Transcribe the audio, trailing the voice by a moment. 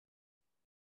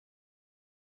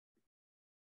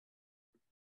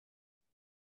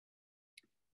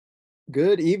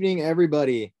Good evening,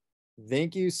 everybody.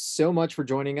 Thank you so much for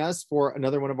joining us for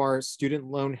another one of our student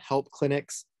loan help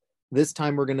clinics. This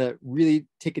time, we're going to really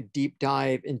take a deep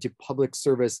dive into public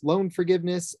service loan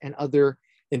forgiveness and other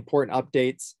important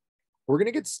updates. We're going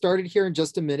to get started here in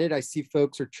just a minute. I see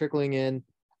folks are trickling in.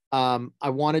 I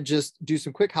want to just do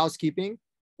some quick housekeeping.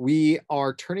 We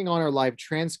are turning on our live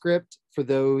transcript for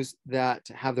those that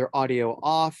have their audio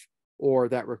off or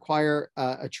that require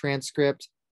a transcript.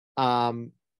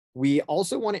 We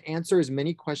also want to answer as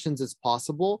many questions as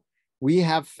possible. We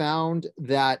have found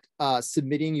that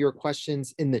submitting your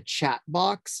questions in the chat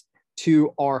box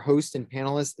to our host and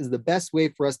panelists is the best way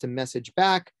for us to message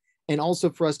back and also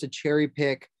for us to cherry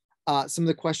pick some of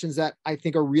the questions that I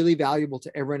think are really valuable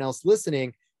to everyone else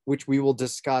listening, which we will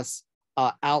discuss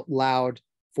out loud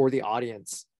for the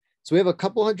audience. So we have a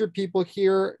couple hundred people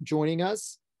here joining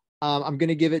us. I'm going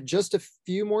to give it just a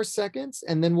few more seconds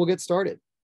and then we'll get started.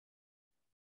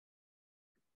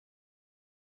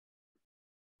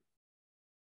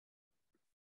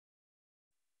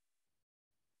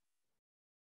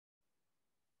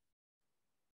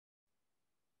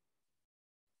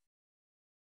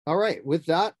 All right, with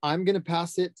that, I'm going to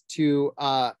pass it to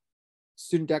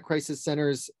Student Debt Crisis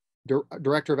Center's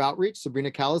Director of Outreach,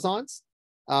 Sabrina Calazans.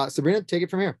 Sabrina, take it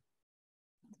from here.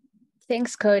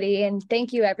 Thanks, Cody, and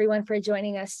thank you everyone for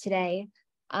joining us today.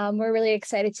 We're really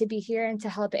excited to be here and to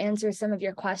help answer some of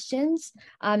your questions,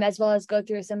 as well as go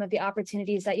through some of the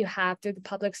opportunities that you have through the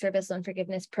Public Service Loan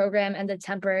Forgiveness Program and the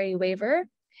temporary waiver.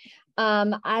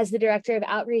 As the Director of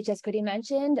Outreach, as Cody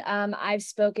mentioned, I've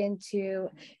spoken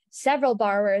to several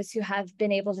borrowers who have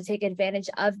been able to take advantage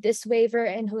of this waiver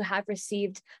and who have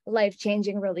received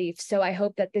life-changing relief. So I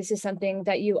hope that this is something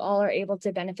that you all are able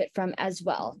to benefit from as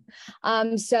well.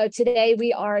 So today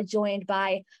we are joined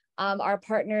by our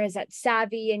partners at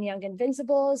Savvy and Young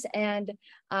Invincibles. And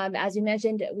as we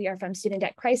mentioned, we are from Student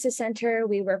Debt Crisis Center.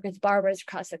 We work with borrowers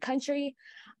across the country.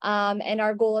 And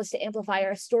our goal is to amplify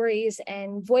our stories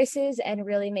and voices and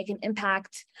really make an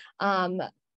impact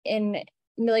in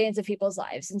millions of people's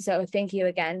lives. And so thank you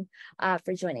again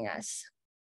for joining us.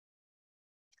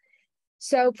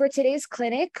 So for today's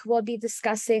clinic, we'll be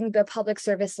discussing the Public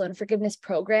Service Loan Forgiveness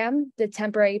Program, the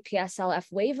temporary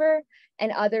PSLF waiver,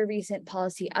 and other recent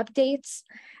policy updates.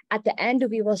 At the end,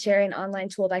 we will share an online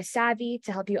tool by Savvy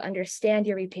to help you understand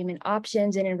your repayment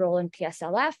options and enroll in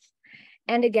PSLF.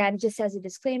 And again, just as a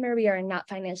disclaimer, we are not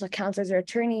financial counselors or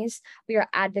attorneys. We are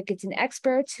advocates and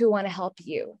experts who want to help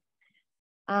you.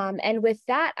 And with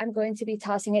that, I'm going to be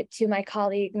tossing it to my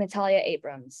colleague, Natalia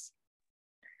Abrams.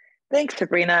 Thanks,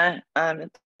 Sabrina.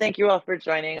 Thank you all for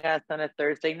joining us on a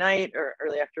Thursday night or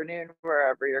early afternoon,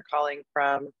 wherever you're calling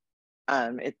from.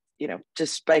 It's,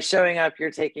 just by showing up,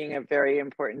 you're taking a very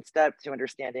important step to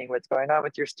understanding what's going on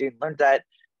with your student loan debt.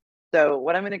 So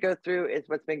what I'm going to go through is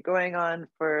what's been going on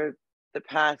for the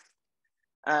past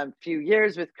few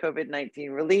years with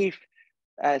COVID-19 relief,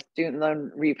 student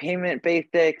loan repayment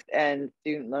basics, and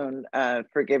student loan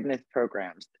forgiveness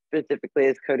programs. Specifically,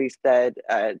 as Cody said,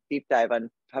 deep dive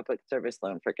on public service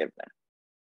loan forgiveness.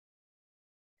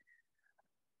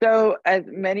 So as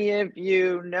many of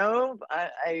you know,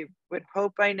 I would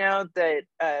hope by now that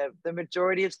the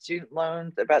majority of student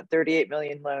loans, about 38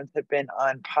 million loans, have been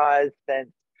on pause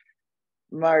since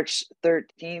March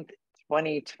 13th,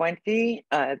 2020.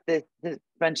 This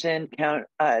suspension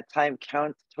time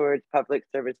counts towards public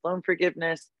service loan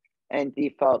forgiveness and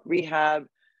default rehab.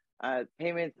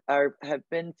 Payments have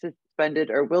been suspended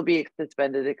or will be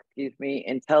suspended,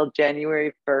 until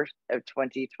January 1st of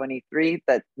 2023.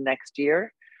 That's next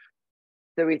year.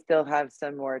 So we still have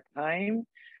some more time.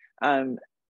 And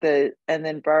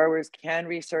then borrowers can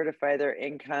recertify their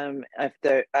income if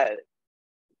they're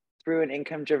through an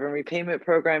income-driven repayment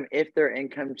program if their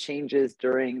income changes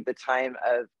during the time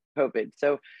of COVID.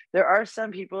 So there are some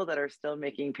people that are still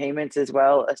making payments as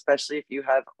well, especially if you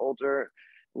have older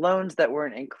loans that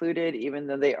weren't included, even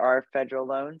though they are federal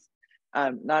loans.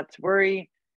 Not to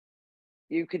worry,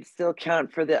 you could still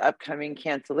count for the upcoming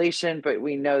cancellation, but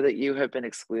we know that you have been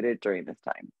excluded during this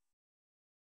time.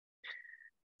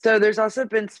 So there's also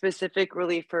been specific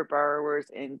relief for borrowers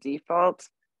in default.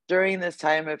 During this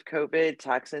time of COVID,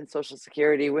 tax and Social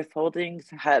Security withholdings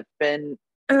have been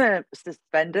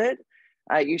suspended.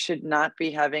 You should not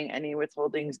be having any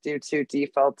withholdings due to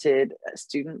defaulted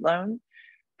student loan.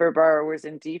 For borrowers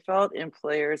in default,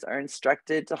 employers are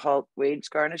instructed to halt wage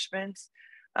garnishments.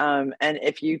 And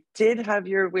if you did have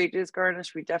your wages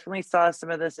garnished, we definitely saw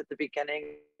some of this at the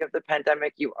beginning of the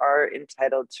pandemic, you are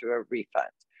entitled to a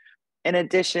refund. In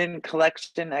addition,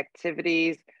 collection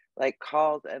activities like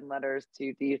calls and letters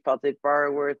to defaulted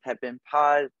borrowers have been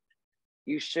paused.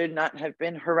 You should not have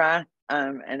been harassed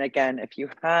And again, if you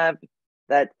have,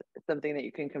 that's something that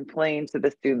you can complain to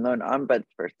the student loan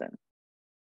ombudsperson.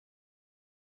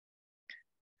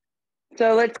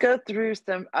 So let's go through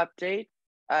some updates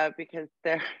because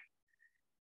there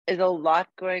is a lot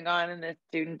going on in the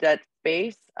student debt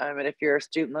space. And if you're a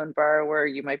student loan borrower,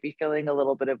 you might be feeling a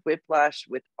little bit of whiplash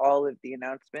with all of the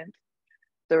announcements.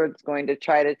 So it's going to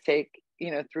try to take,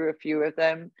 through a few of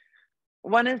them.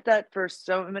 One is that for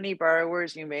so many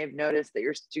borrowers, you may have noticed that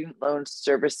your student loan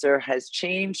servicer has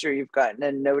changed, or you've gotten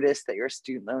a notice that your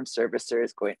student loan servicer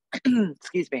is going,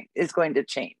 is going to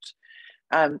change.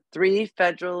 3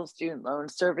 federal student loan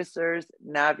servicers,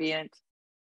 Navient,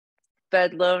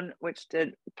 FedLoan, which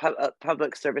did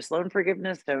public service loan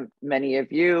forgiveness, so many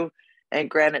of you,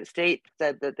 and Granite State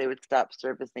said that they would stop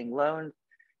servicing loans.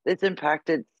 This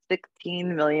impacted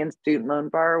 16 million student loan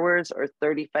borrowers, or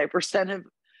 35% of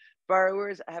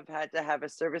borrowers have had to have a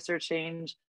servicer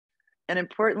change. And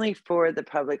importantly, for the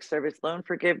public service loan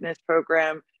forgiveness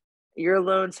program, your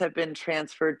loans have been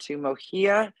transferred to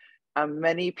Mohia.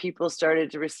 Many people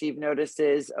started to receive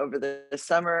notices over the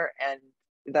summer, and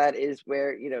that is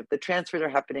where the transfers are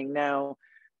happening now.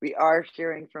 We are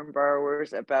hearing from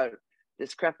borrowers about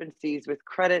discrepancies with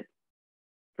credit.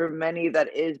 For many,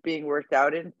 that is being worked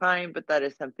out in time, but that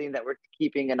is something that we're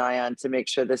keeping an eye on to make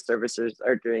sure the servicers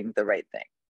are doing the right thing.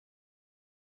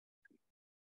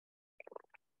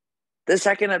 The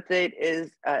second update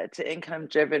is to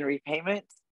income-driven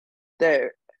repayments.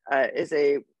 There is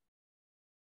a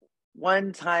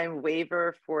one-time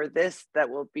waiver for this that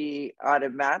will be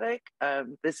automatic.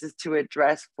 This is to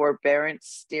address forbearance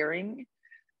steering.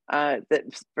 That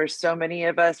for so many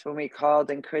of us, when we called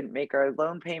and couldn't make our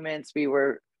loan payments, we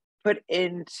were put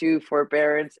into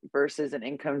forbearance versus an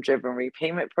income-driven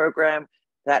repayment program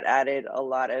that added a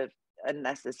lot of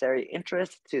unnecessary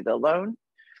interest to the loan.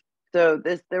 So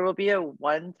there will be a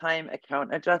one-time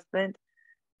account adjustment.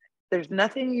 There's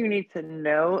nothing you need to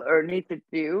know or need to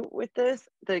do with this.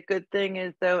 The good thing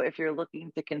is, though, if you're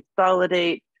looking to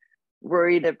consolidate,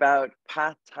 worried about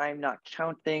past time not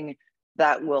counting,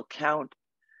 that will count.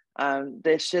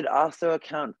 This should also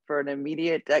account for an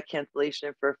immediate debt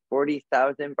cancellation for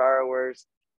 40,000 borrowers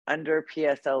under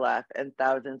PSLF, and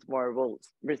thousands more will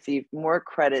receive more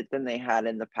credit than they had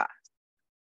in the past.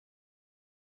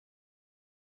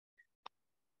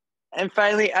 And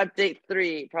finally, update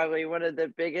 3, probably one of the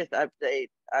biggest updates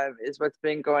is what's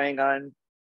been going on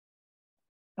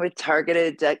with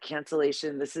targeted debt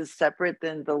cancellation. This is separate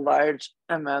than the large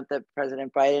amount that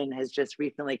President Biden has just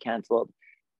recently canceled.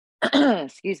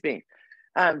 Excuse me.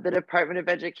 The Department of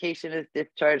Education has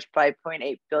discharged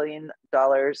 $5.8 billion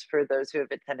for those who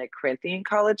have attended Corinthian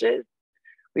colleges.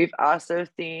 We've also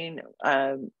seen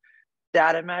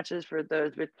data matches for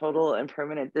those with total and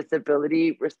permanent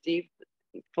disability received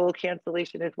full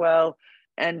cancellation as well,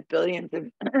 and billions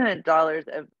of dollars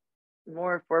of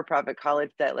more for-profit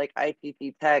college debt like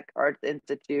ITC Tech, Arts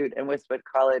Institute, and Westwood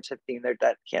College have seen their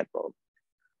debt canceled.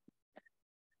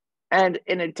 And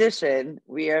in addition,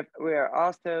 we are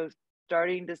also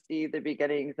starting to see the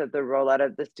beginnings of the rollout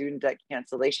of the student debt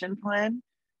cancellation plan.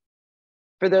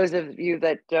 For those of you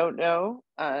that don't know,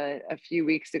 a few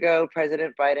weeks ago,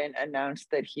 President Biden announced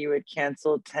that he would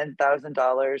cancel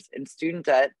 $10,000 in student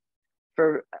debt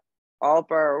for all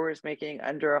borrowers making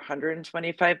under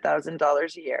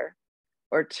 $125,000 a year,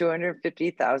 or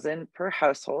 $250,000 per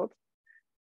household.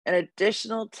 An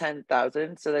additional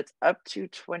 $10,000, so that's up to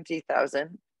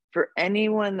 $20,000 for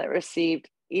anyone that received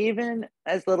even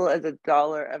as little as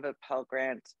 $1 of a Pell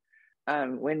Grant,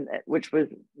 which was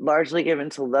largely given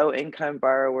to low-income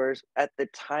borrowers at the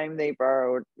time they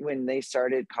borrowed when they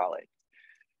started college.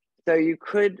 So you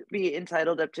could be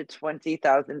entitled up to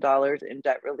 $20,000 in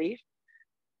debt relief.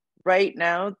 Right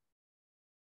now,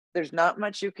 there's not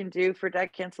much you can do for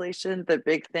debt cancellation. The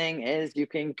big thing is you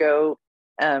can go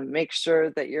make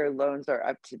sure that your loans are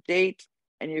up to date,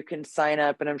 and you can sign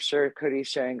up, and I'm sure Cody's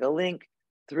sharing a link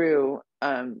through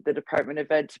the Department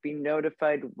of Ed to be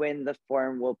notified when the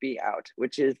form will be out,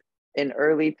 which is in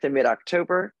early to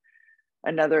mid-October.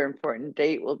 Another important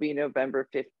date will be November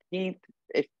 15th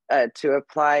to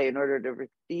apply in order to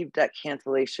receive debt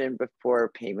cancellation before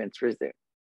payments resume.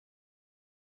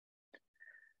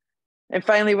 And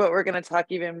finally, what we're going to talk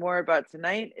even more about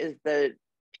tonight is the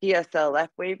PSLF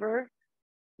waiver.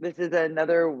 This is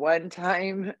another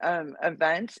one-time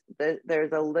event.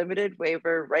 There's a limited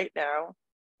waiver right now,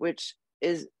 which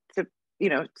is to,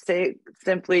 say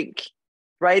simply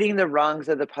righting the wrongs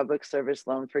of the public service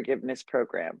loan forgiveness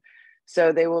program.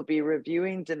 So they will be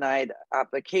reviewing denied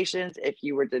applications. If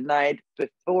you were denied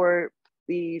before,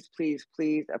 please, please,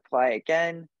 please apply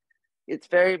again. it's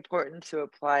very important to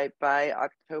apply by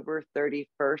October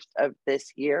 31st of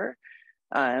this year.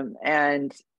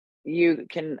 And you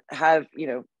can have,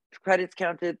 credits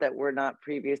counted that were not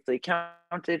previously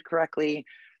counted correctly.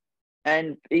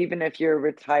 And even if you're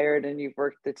retired and you've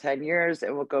worked the 10 years,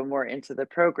 and we'll go more into the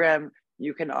program,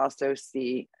 you can also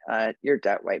see your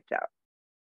debt wiped out.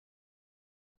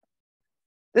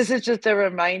 This is just a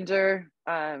reminder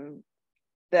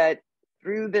that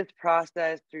through this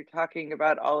process, through talking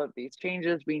about all of these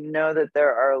changes, we know that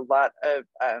there are a lot of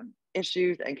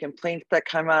issues and complaints that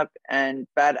come up and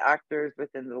bad actors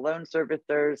within the loan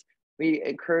servicers. We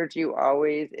encourage you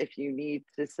always, if you need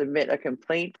to submit a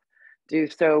complaint, do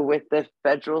so with the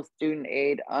Federal Student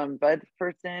Aid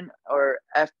Ombudsperson, or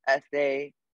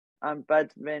FSA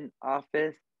Ombudsman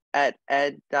Office at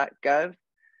ed.gov.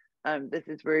 This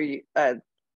is where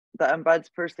the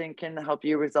ombudsperson can help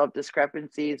you resolve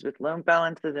discrepancies with loan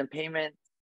balances and payments,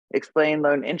 explain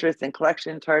loan interest and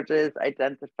collection charges,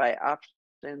 identify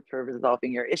options for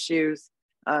resolving your issues,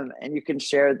 and you can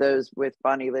share those with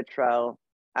Bonnie Littrell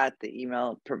at the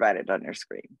email provided on your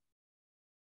screen.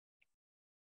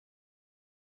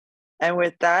 And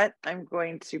with that, I'm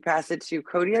going to pass it to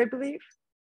Cody, I believe.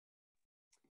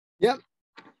 Yep.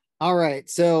 All right.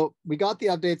 So we got the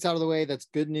updates out of the way. That's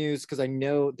good news, because I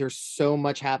know there's so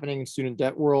much happening in student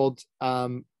debt world.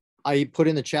 I put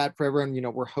in the chat for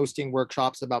everyone, we're hosting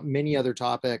workshops about many other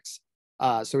topics.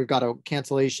 So we've got a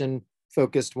cancellation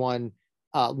focused one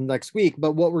next week.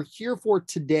 But what we're here for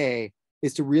today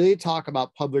is to really talk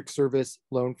about public service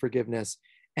loan forgiveness.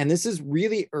 And this is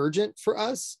really urgent for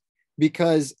us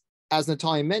because, as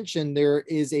Natalia mentioned, there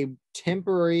is a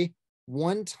temporary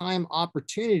one-time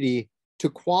opportunity to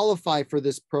qualify for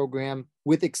this program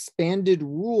with expanded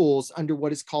rules under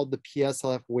what is called the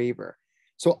PSLF waiver.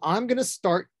 So I'm going to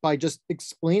start by just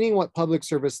explaining what public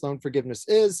service loan forgiveness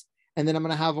is, and then I'm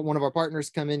going to have one of our partners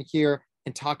come in here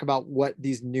and talk about what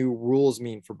these new rules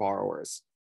mean for borrowers.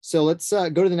 So let's go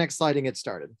to the next slide and get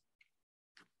started.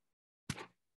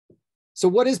 So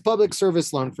what is public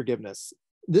service loan forgiveness?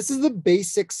 This is the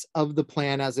basics of the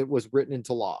plan as it was written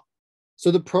into law.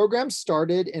 So the program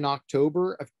started in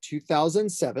October of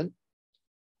 2007.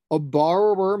 A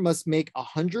borrower must make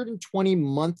 120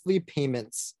 monthly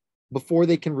payments before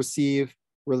they can receive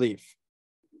relief.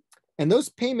 And those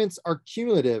payments are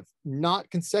cumulative, not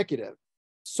consecutive.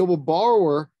 So a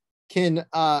borrower can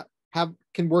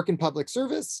work in public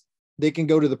service, they can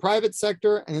go to the private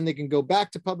sector, and then they can go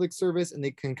back to public service, and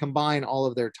they can combine all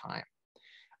of their time.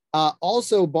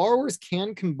 Also, borrowers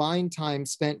can combine time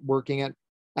spent working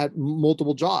at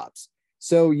multiple jobs.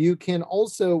 So you can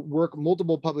also work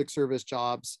multiple public service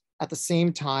jobs at the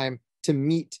same time to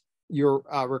meet your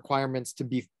requirements to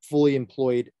be fully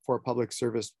employed for a public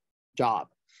service job.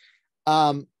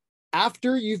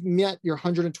 After you've met your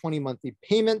 120 monthly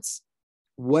payments,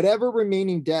 whatever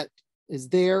remaining debt is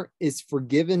there is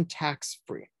forgiven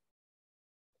tax-free.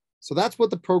 So that's what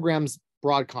the program's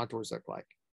broad contours look like.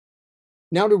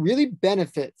 Now, to really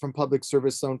benefit from public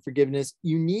service loan forgiveness,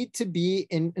 you need to be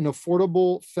in an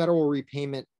affordable federal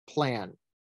repayment plan.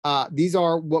 These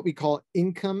are what we call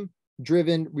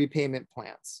income-driven repayment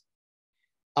plans.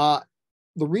 The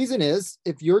reason is,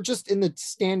 if you're just in the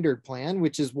standard plan,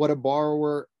 which is what a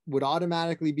borrower would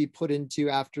automatically be put into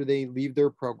after they leave their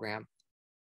program,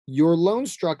 your loan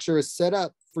structure is set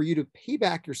up for you to pay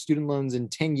back your student loans in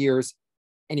 10 years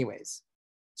anyways.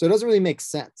 So it doesn't really make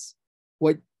sense.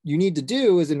 What you need to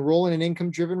do is enroll in an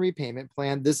income-driven repayment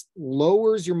plan. This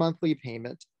lowers your monthly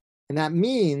payment. And that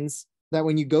means that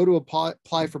when you go to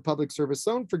apply for public service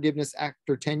loan forgiveness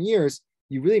after 10 years,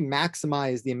 you really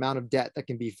maximize the amount of debt that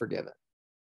can be forgiven.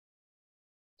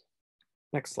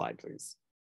 Next slide, please.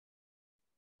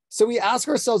 So we ask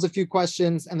ourselves a few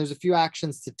questions, and there's a few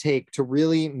actions to take to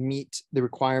really meet the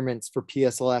requirements for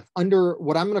PSLF under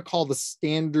what I'm going to call the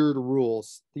standard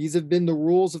rules. These have been the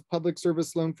rules of public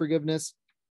service loan forgiveness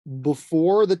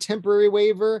before the temporary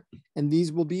waiver, and these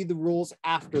will be the rules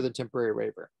after the temporary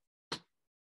waiver.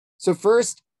 So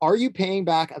first, are you paying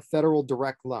back a federal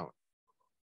direct loan?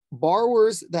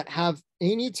 Borrowers that have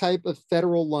any type of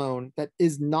federal loan that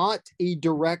is not a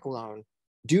direct loan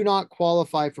do not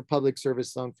qualify for public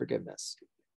service loan forgiveness.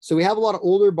 So we have a lot of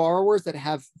older borrowers that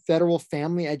have federal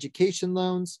family education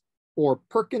loans or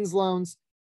Perkins loans.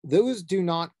 Those do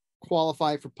not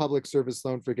qualify for public service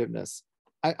loan forgiveness.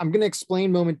 I'm going to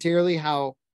explain momentarily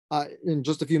how, in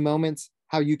just a few moments,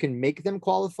 how you can make them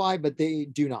qualify, but they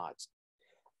do not.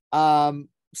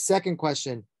 Second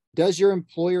question, does your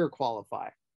employer qualify?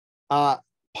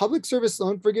 Public service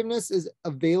loan forgiveness is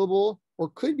available or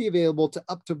could be available to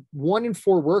up to 1 in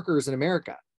 4 workers in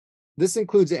America. This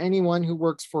includes anyone who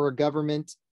works for a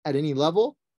government at any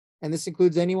level. And this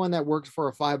includes anyone that works for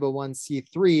a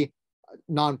 501c3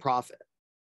 nonprofit.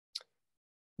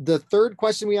 The third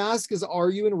question we ask is, are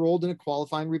you enrolled in a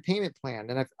qualifying repayment plan?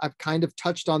 And I've kind of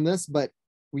touched on this, but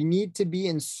we need to be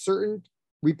in certain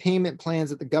repayment plans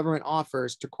that the government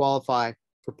offers to qualify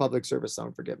for public service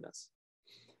loan forgiveness.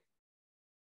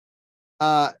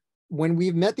 When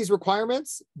we've met these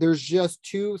requirements, there's just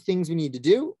two things we need to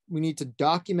do. We need to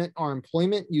document our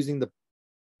employment using the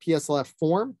PSLF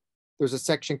form. There's a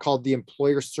section called the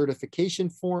employer certification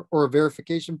form, or a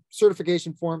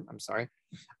certification form, I'm sorry,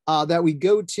 that we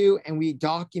go to, and we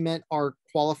document our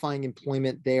qualifying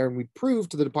employment there. And we prove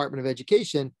to the Department of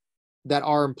Education that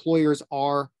our employers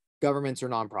are governments or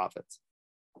nonprofits.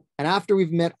 And after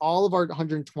we've met all of our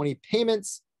 120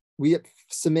 payments, we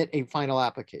submit a final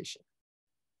application.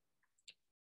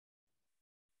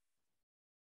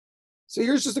 So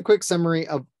here's just a quick summary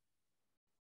of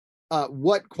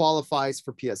what qualifies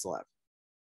for PSLF.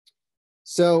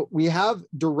 So we have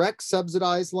direct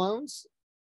subsidized loans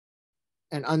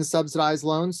and unsubsidized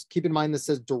loans. Keep in mind this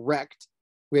says direct.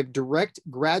 We have direct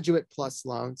graduate plus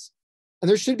loans. And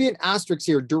there should be an asterisk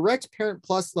here. Direct parent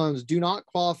plus loans do not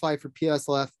qualify for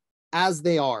PSLF as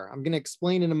they are. I'm going to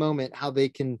explain in a moment how they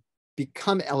can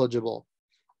become eligible.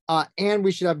 And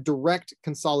we should have direct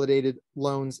consolidated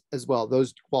loans as well.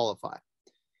 Those qualify.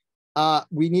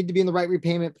 We need to be in the right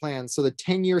repayment plan. So the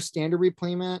 10-year standard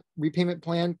repayment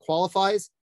plan qualifies.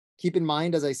 Keep in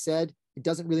mind, as I said, it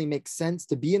doesn't really make sense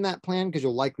to be in that plan because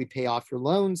you'll likely pay off your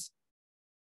loans.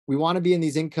 We want to be in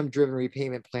these income-driven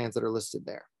repayment plans that are listed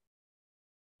there.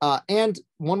 And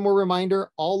one more reminder,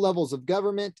 all levels of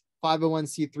government,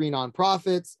 501c3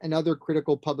 nonprofits, and other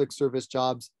critical public service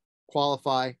jobs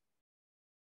qualify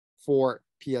for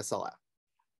PSLF.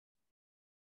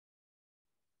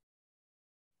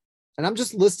 And I'm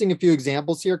just listing a few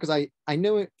examples here because I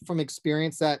know from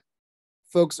experience that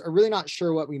folks are really not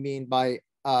sure what we mean by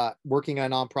working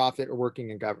at a nonprofit or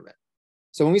working in government.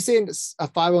 So when we say a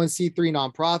 501c3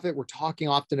 nonprofit, we're talking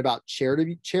often about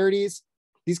charities.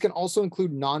 These can also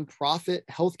include nonprofit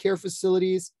healthcare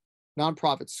facilities,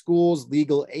 nonprofit schools,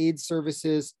 legal aid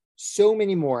services, so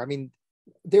many more. I mean,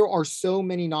 there are so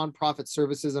many nonprofit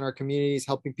services in our communities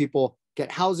helping people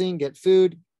get housing, get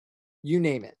food, you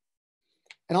name it.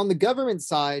 And on the government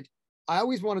side, I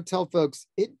always want to tell folks,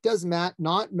 it does not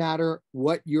matter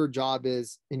what your job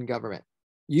is in government.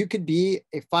 You could be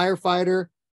a firefighter,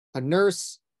 a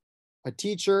nurse, a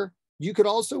teacher. You could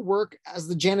also work as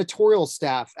the janitorial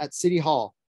staff at City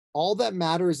Hall. All that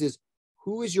matters is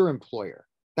who is your employer.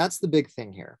 That's the big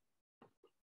thing here.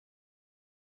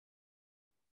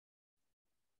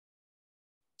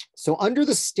 So under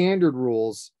the standard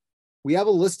rules, we have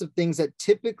a list of things that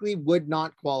typically would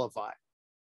not qualify.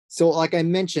 So like I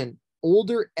mentioned,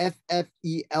 older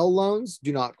FFEL loans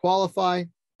do not qualify.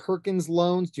 Perkins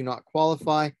loans do not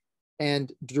qualify.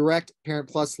 And direct Parent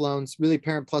Plus loans, really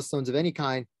Parent Plus loans of any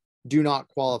kind, do not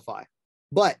qualify.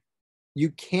 But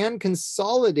you can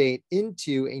consolidate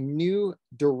into a new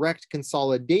direct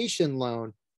consolidation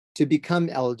loan to become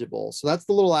eligible. So that's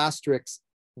the little asterisk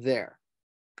there.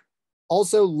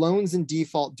 Also, loans in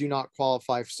default do not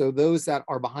qualify. So those that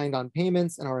are behind on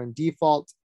payments and are in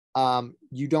default,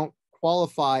 you don't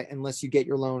qualify unless you get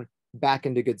your loan back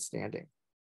into good standing.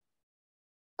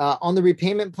 On the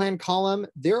repayment plan column,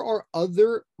 there are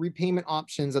other repayment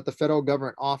options that the federal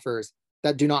government offers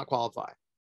that do not qualify.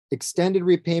 Extended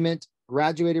repayment,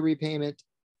 graduated repayment,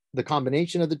 the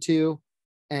combination of the two,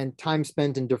 and time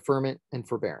spent in deferment and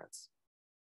forbearance.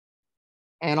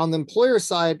 And on the employer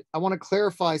side, I want to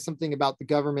clarify something about the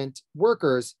government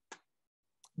workers.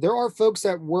 There are folks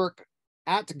that work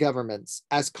at governments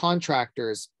as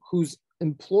contractors whose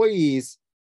employers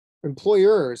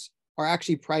are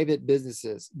actually private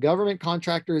businesses. Government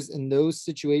contractors in those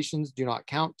situations do not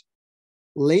count.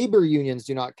 Labor unions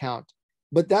do not count.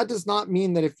 But that does not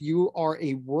mean that if you are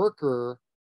a worker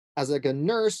as like a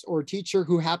nurse or a teacher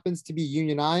who happens to be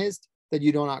unionized, that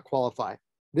you do not qualify.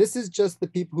 This is just the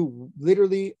people who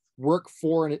literally work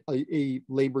for a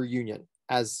labor union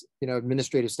as, you know,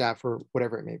 administrative staff or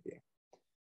whatever it may be.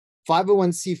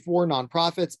 501c4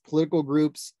 nonprofits, political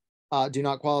groups do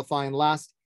not qualify. And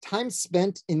last, time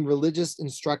spent in religious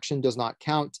instruction does not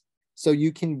count. So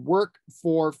you can work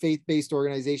for faith-based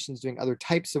organizations doing other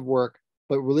types of work,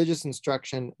 but religious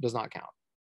instruction does not count.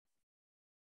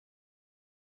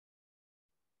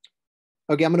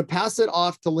 Okay, I'm going to pass it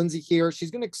off to Lindsay here.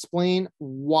 She's going to explain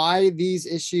why these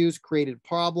issues created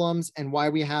problems and why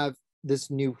we have this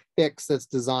new fix that's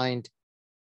designed,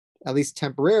 at least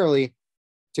temporarily,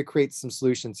 to create some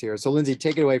solutions here. So Lindsay,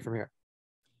 take it away from here.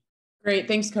 Great,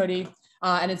 thanks, Cody.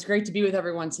 And it's great to be with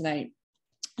everyone tonight.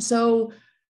 So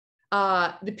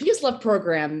the PSLF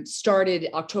program started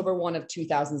October 1 of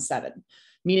 2007,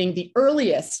 meaning the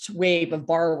earliest wave of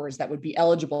borrowers that would be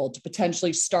eligible to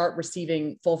potentially start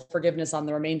receiving full forgiveness on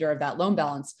the remainder of that loan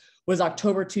balance was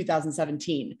October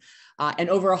 2017. And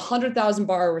over 100,000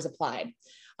 borrowers applied.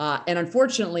 And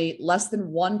unfortunately, less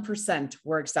than 1%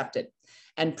 were accepted.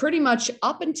 And pretty much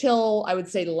up until, I would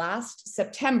say, last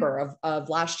September of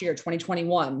last year,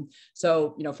 2021.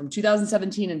 So, from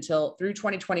 2017 until through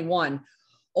 2021,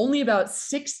 only about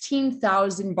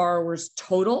 16,000 borrowers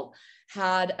total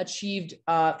had achieved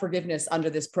forgiveness under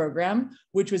this program,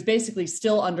 which was basically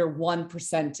still under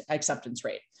 1% acceptance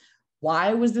rate.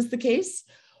 Why was this the case?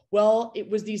 Well, it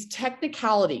was these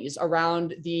technicalities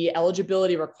around the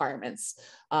eligibility requirements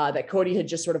that Cody had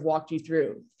just sort of walked you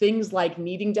through. Things like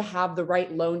needing to have the right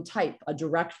loan type, a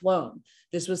direct loan.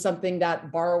 This was something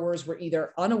that borrowers were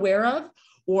either unaware of,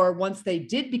 or once they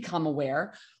did become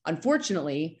aware,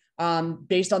 unfortunately,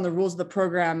 based on the rules of the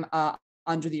program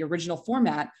under the original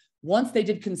format, once they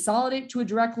did consolidate to a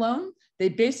direct loan, they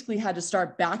basically had to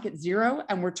start back at zero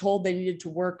and were told they needed to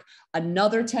work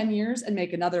another 10 years and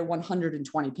make another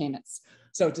 120 payments.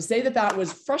 So to say that that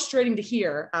was frustrating to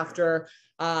hear after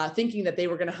thinking that they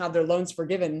were going to have their loans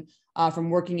forgiven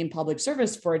from working in public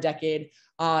service for a decade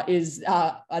is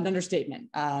an understatement,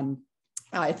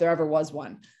 if there ever was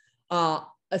one.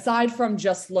 Aside from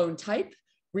just loan type,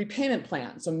 repayment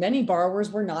plan. So many borrowers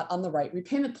were not on the right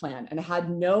repayment plan and had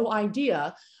no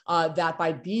idea that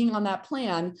by being on that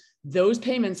plan, those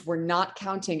payments were not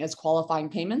counting as qualifying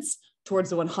payments towards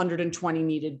the 120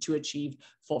 needed to achieve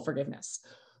full forgiveness.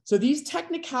 So these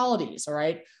technicalities, all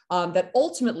right, that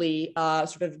ultimately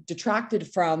sort of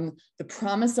detracted from the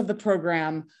promise of the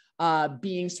program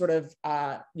being sort of,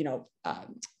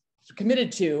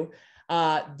 committed to,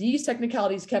 these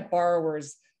technicalities kept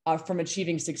borrowers from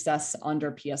achieving success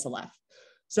under PSLF.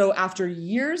 So after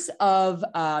years of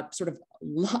sort of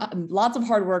lots of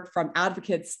hard work from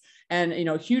advocates, and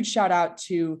huge shout out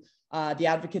to the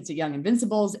advocates at Young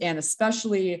Invincibles, and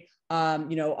especially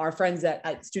our friends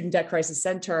at Student Debt Crisis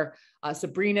Center,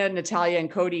 Sabrina, Natalia, and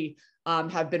Cody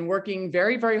have been working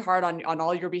very, very hard on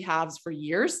all your behalves for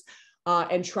years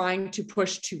and trying to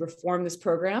push to reform this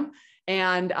program.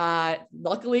 And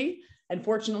luckily,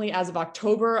 unfortunately, as of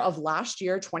October of last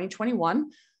year, 2021,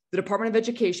 the Department of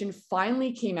Education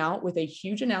finally came out with a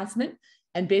huge announcement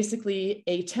and basically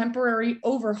a temporary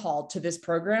overhaul to this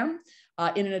program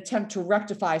in an attempt to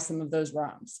rectify some of those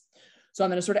wrongs. So I'm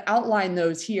going to sort of outline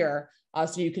those here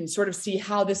so you can sort of see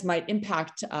how this might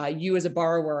impact you as a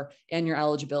borrower and your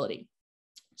eligibility.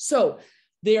 So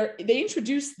they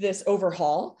introduced this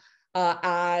overhaul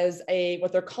as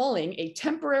what they're calling a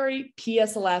temporary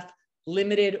PSLF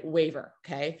limited waiver,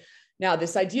 okay? Now,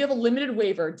 this idea of a limited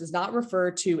waiver does not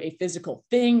refer to a physical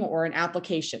thing or an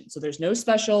application. So there's no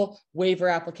special waiver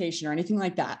application or anything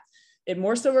like that. It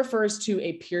more so refers to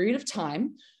a period of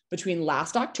time between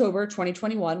last October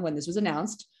 2021, when this was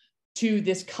announced, to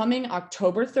this coming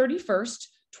October 31st,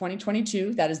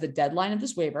 2022. That is the deadline of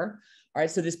this waiver. All right,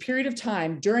 so this period of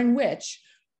time during which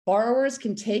borrowers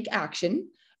can take action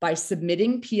by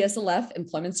submitting PSLF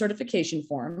employment certification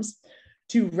forms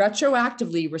to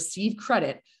retroactively receive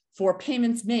credit for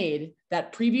payments made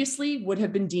that previously would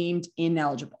have been deemed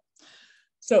ineligible.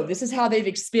 So this is how they've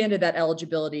expanded that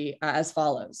eligibility as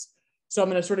follows. So I'm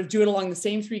going to sort of do it along the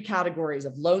same three categories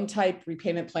of loan type,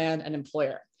 repayment plan, and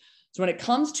employer. So when it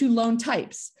comes to loan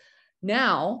types,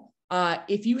 now,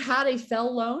 if you had a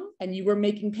FFEL loan and you were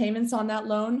making payments on that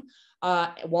loan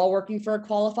while working for a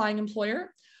qualifying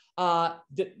employer,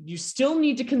 you still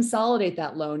need to consolidate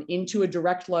that loan into a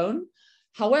direct loan.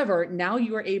 However, now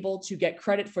you are able to get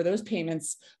credit for those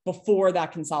payments before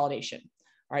that consolidation.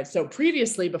 All right, so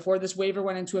previously, before this waiver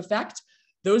went into effect,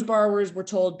 those borrowers were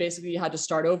told basically you had to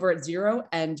start over at zero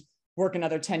and work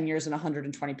another 10 years and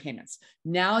 120 payments.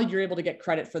 Now you're able to get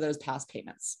credit for those past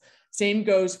payments. Same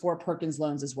goes for Perkins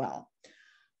loans as well.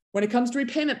 When it comes to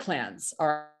repayment plans,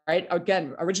 all right,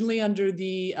 again, originally under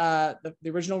the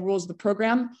original rules of the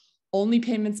program, only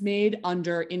payments made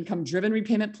under income-driven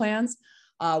repayment plans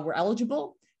were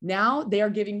eligible. Now they are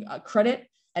giving credit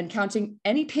and counting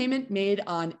any payment made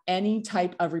on any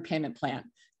type of repayment plan.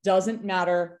 Doesn't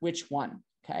matter which one,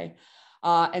 okay?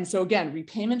 And so again,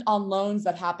 repayment on loans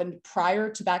that happened prior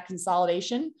to that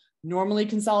consolidation, normally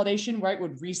consolidation, right,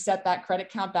 would reset that credit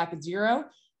count back at zero.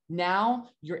 Now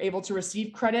you're able to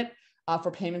receive credit for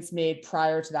payments made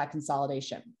prior to that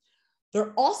consolidation.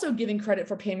 They're also giving credit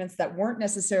for payments that weren't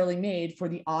necessarily made for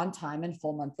the on time and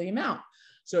full monthly amount.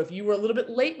 So if you were a little bit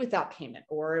late with that payment,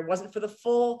 or it wasn't for the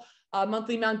full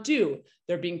monthly amount due,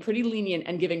 they're being pretty lenient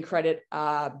and giving credit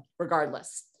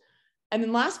regardless. And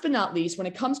then last but not least, when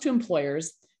it comes to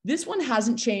employers, this one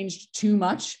hasn't changed too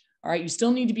much. All right, you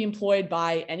still need to be employed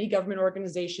by any government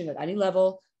organization at any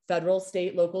level, federal,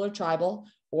 state, local, or tribal,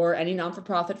 or any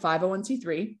non-for-profit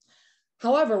 501c3.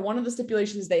 However, one of the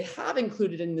stipulations they have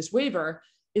included in this waiver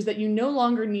is that you no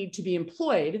longer need to be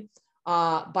employed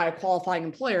by a qualifying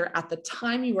employer at the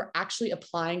time you were actually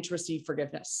applying to receive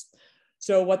forgiveness.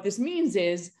 So what this means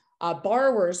is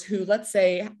borrowers who, let's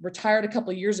say, retired a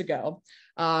couple of years ago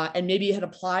and maybe had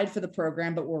applied for the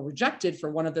program but were rejected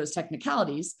for one of those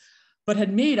technicalities, but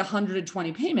had made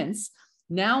 120 payments,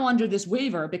 now under this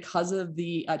waiver, because of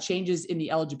the changes in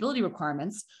the eligibility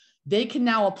requirements, they can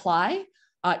now apply,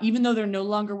 even though they're no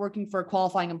longer working for a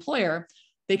qualifying employer,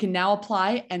 they can now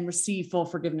apply and receive full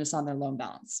forgiveness on their loan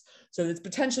balance. So it's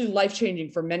potentially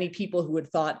life-changing for many people who had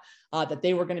thought that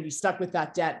they were going to be stuck with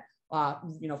that debt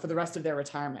for the rest of their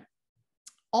retirement.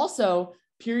 Also,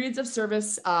 periods of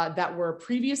service that were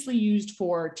previously used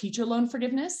for teacher loan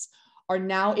forgiveness are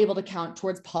now able to count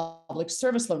towards public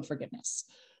service loan forgiveness.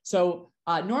 So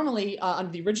normally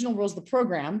under the original rules of the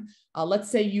program, let's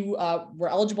say you were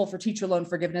eligible for teacher loan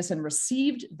forgiveness and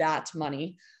received that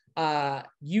money,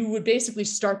 you would basically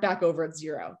start back over at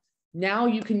zero. Now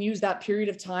you can use that period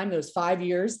of time, those 5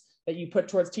 years that you put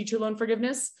towards teacher loan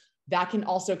forgiveness, that can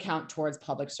also count towards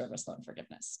public service loan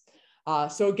forgiveness.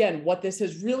 So again, what this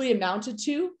has really amounted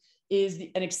to is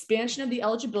an expansion of the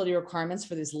eligibility requirements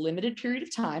for this limited period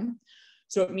of time.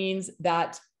 So it means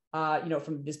that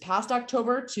from this past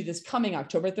October to this coming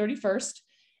October 31st,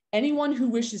 anyone who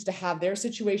wishes to have their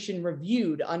situation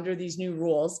reviewed under these new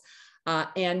rules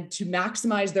and to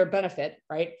maximize their benefit,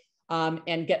 right,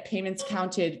 and get payments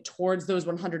counted towards those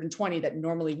 120 that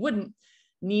normally wouldn't,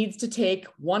 needs to take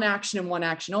one action and one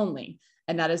action only,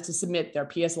 and that is to submit their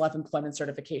PSLF employment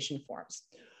certification forms.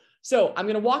 So I'm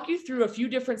going to walk you through a few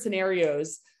different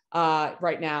scenarios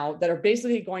right now that are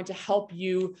basically going to help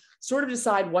you sort of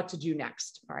decide what to do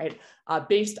next, all right,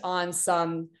 based on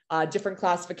some different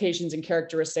classifications and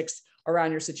characteristics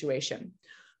around your situation.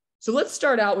 So let's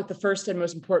start out with the first and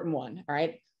most important one, all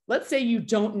right? Let's say you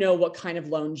don't know what kind of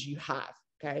loans you have,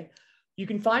 okay? You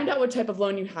can find out what type of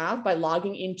loan you have by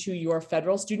logging into your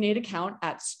federal student aid account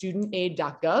at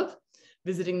studentaid.gov,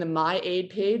 visiting the My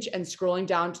Aid page and scrolling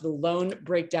down to the loan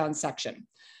breakdown section.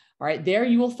 All right, there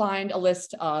you will find a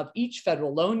list of each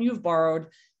federal loan you've borrowed,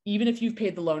 even if you've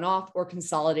paid the loan off or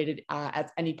consolidated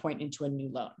at any point into a new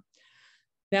loan.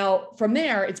 Now, from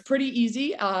there, it's pretty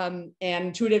easy and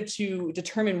intuitive to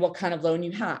determine what kind of loan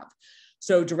you have.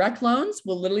 So direct loans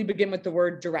will literally begin with the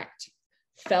word direct.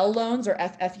 FFEL loans, or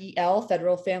FFEL,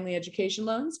 Federal Family Education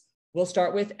Loans, will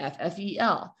start with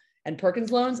FFEL. And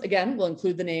Perkins loans, again, will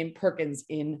include the name Perkins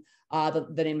in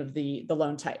the name of the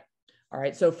loan type. All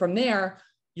right, so from there,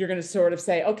 you're going to sort of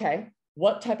say, okay,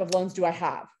 what type of loans do I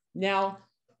have? Now,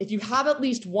 if you have at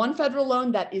least one federal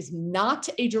loan that is not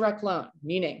a direct loan,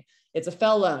 meaning it's a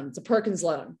FFEL loan, it's a Perkins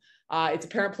loan, it's a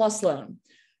Parent Plus loan,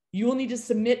 you will need to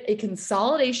submit a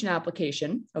consolidation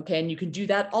application, okay? And you can do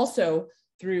that also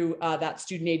through that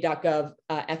studentaid.gov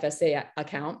FSA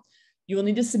account. You will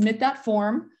need to submit that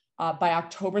form by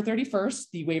October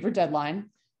 31st, the waiver deadline,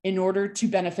 in order to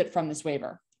benefit from this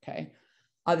waiver, okay?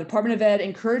 The Department of Ed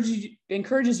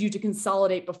encourages you to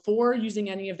consolidate before using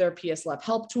any of their PSLF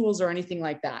help tools or anything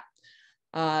like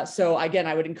that. So again,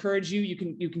 I would encourage you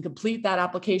can complete that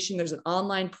application. There's an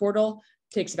online portal,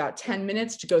 it takes about 10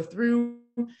 minutes to go through,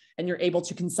 and you're able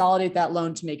to consolidate that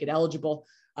loan to make it eligible.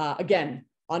 Again,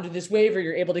 under this waiver,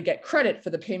 you're able to get credit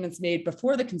for the payments made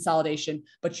before the consolidation,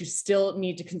 but you still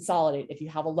need to consolidate if you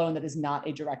have a loan that is not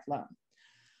a direct loan.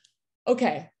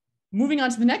 Okay, moving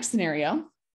on to the next scenario.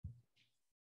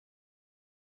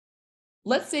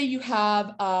 Let's say you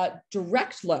have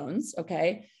direct loans,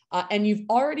 okay, and you've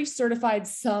already certified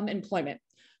some employment.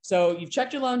 So you've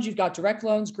checked your loans, you've got direct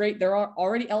loans, great, they're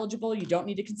already eligible, you don't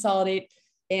need to consolidate,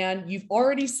 and you've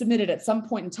already submitted at some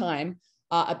point in time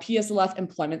a PSLF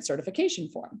employment certification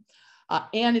form.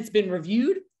 And it's been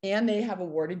reviewed and they have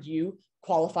awarded you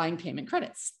qualifying payment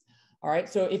credits. All right,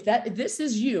 so if this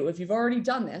is you, if you've already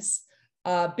done this,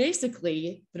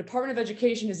 basically the Department of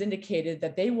Education has indicated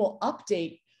that they will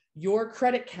update your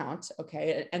credit count,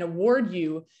 okay, and award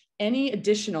you any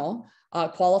additional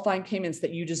qualifying payments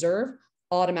that you deserve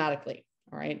automatically,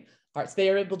 all right? All right, so they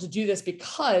are able to do this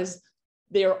because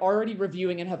they are already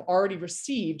reviewing and have already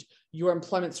received your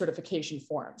employment certification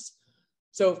forms.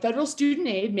 So federal student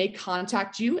aid may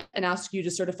contact you and ask you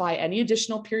to certify any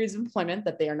additional periods of employment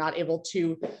that they are not able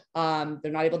to,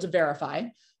 verify.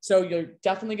 So you're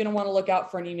definitely going to want to look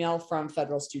out for an email from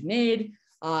federal student aid.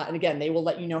 And again, they will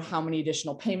let you know how many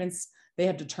additional payments they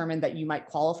have determined that you might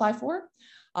qualify for.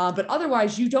 But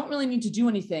otherwise, you don't really need to do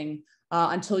anything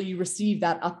until you receive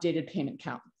that updated payment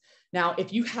count. Now,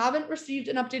 if you haven't received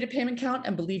an updated payment count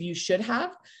and believe you should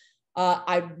have,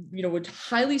 I would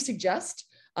highly suggest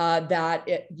that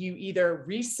you either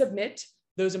resubmit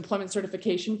those employment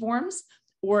certification forms,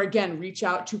 or again, reach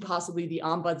out to possibly the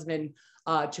ombudsman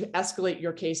to escalate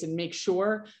your case and make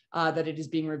sure that it is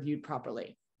being reviewed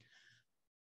properly.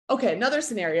 Okay, another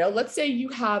scenario, let's say you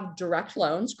have direct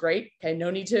loans, great, okay,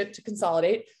 no need to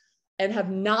consolidate, and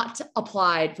have not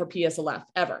applied for PSLF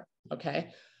ever,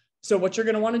 okay? So what you're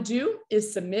gonna wanna do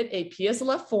is submit a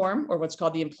PSLF form, or what's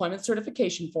called the employment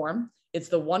certification form. It's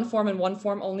the one form and one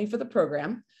form only for the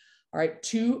program, all right,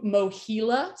 to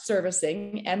MOHELA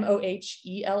Servicing,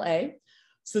 MOHELA,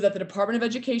 so that the Department of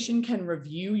Education can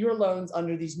review your loans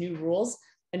under these new rules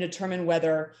and determine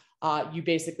whether you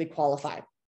basically qualify.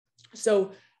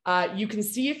 So you can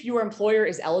see if your employer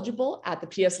is eligible at the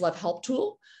PSLF help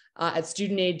tool at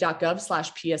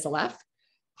studentaid.gov/PSLF.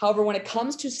 However, when it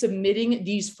comes to submitting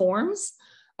these forms,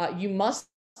 you must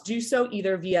do so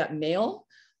either via mail,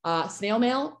 snail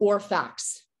mail, or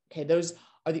fax. Okay, those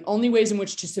are the only ways in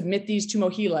which to submit these to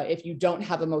MOHELA if you don't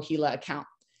have a MOHELA account.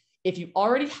 If you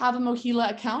already have a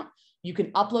MOHELA account, you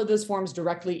can upload those forms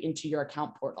directly into your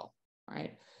account portal, all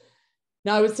right?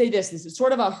 Now, I would say this is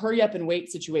sort of a hurry up and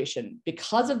wait situation.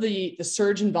 Because of the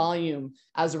surge in volume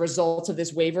as a result of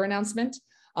this waiver announcement,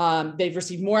 they've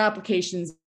received more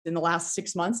applications in the last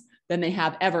 6 months than they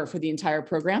have ever for the entire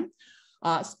program.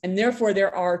 And therefore,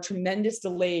 there are tremendous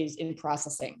delays in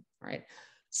processing, right?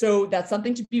 So that's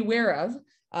something to be aware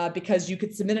of because you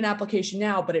could submit an application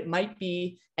now, but it might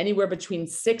be anywhere between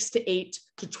 6 to 8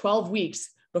 to 12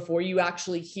 weeks before you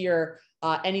actually hear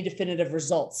any definitive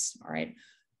results, all right?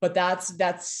 But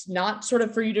that's not sort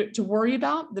of for you to worry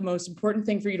about. The most important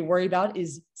thing for you to worry about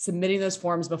is submitting those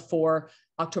forms before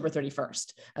October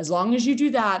 31st. As long as you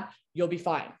do that, you'll be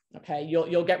fine, okay?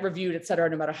 You'll get reviewed, et cetera,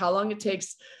 no matter how long it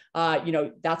takes.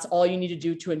 That's all you need to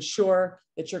do to ensure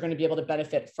that you're gonna be able to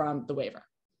benefit from the waiver,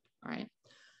 all right?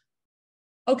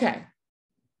 Okay,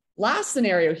 last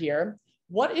scenario here.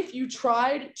 What if you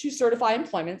tried to certify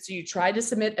employment? So you tried to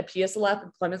submit a PSLF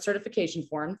employment certification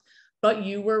form, but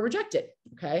you were rejected,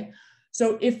 okay?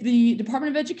 So if the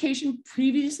Department of Education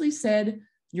previously said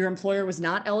your employer was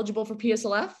not eligible for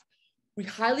PSLF, we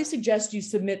highly suggest you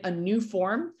submit a new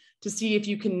form to see if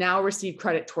you can now receive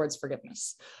credit towards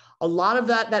forgiveness. A lot of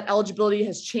that eligibility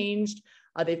has changed.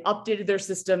 They've updated their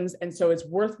systems, and so it's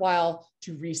worthwhile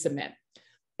to resubmit.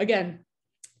 Again,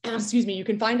 excuse me, you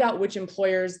can find out which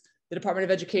employers the Department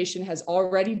of Education has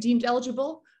already deemed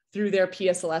eligible through their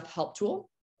PSLF help tool.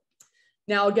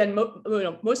 Now, again,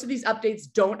 most of these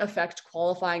updates don't affect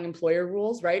qualifying employer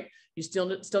rules, right? You still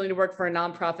need to work for a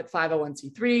nonprofit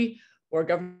 501c3 or a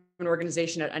government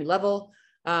organization at any level.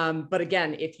 But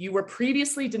again, if you were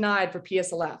previously denied for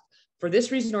PSLF for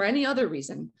this reason or any other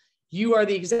reason, you are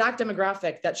the exact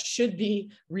demographic that should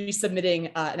be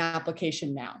resubmitting an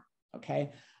application now,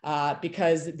 okay?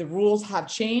 Because the rules have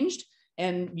changed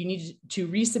and you need to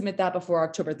resubmit that before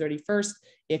October 31st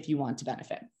if you want to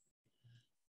benefit.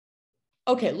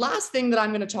 Okay, last thing that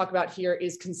I'm going to talk about here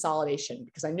is consolidation,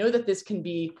 because I know that this can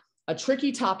be a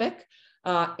tricky topic.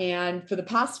 And for the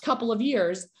past couple of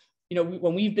years,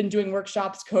 when we've been doing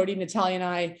workshops, Cody, Natalia,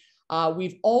 and I,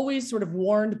 we've always sort of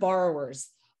warned borrowers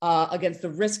against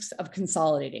the risks of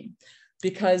consolidating,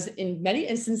 because in many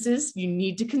instances, you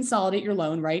need to consolidate your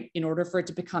loan, right, in order for it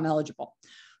to become eligible.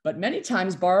 But many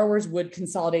times borrowers would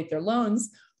consolidate their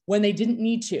loans when they didn't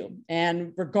need to.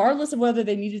 And regardless of whether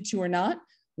they needed to or not,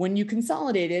 when you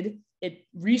consolidated, it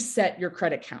reset your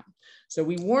credit count. So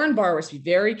we warn borrowers to be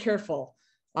very careful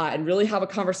and really have a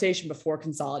conversation before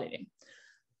consolidating.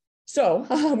 So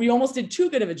we almost did too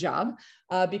good of a job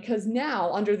because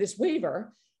now under this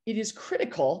waiver, it is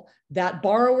critical that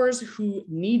borrowers who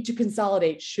need to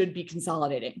consolidate should be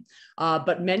consolidating.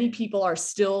 But many people are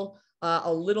still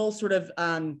a little sort of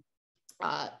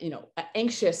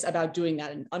anxious about doing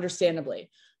that, and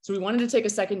understandably. So we wanted to take a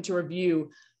second to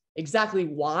review exactly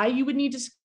why you would need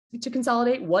to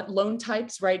consolidate, what loan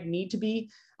types, right, need to be,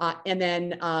 and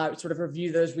then sort of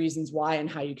review those reasons why and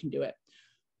how you can do it.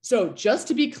 So just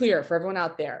to be clear for everyone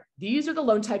out there, these are the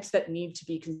loan types that need to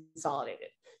be consolidated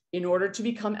in order to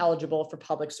become eligible for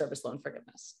public service loan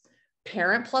forgiveness.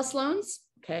 Parent plus loans,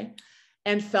 okay,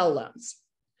 and FFEL loans.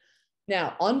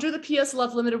 Now, under the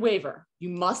PSLF limited waiver, you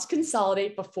must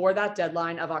consolidate before that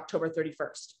deadline of October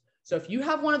 31st. So if you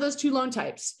have one of those two loan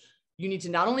types, you need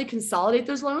to not only consolidate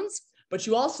those loans, but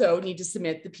you also need to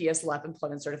submit the PSLF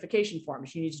employment certification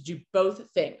forms. You need to do both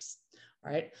things.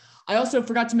 All right. I also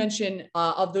forgot to mention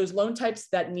of those loan types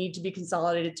that need to be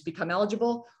consolidated to become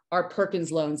eligible are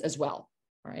Perkins loans as well.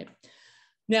 All right.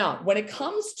 Now, when it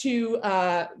comes to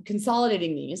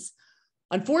consolidating these,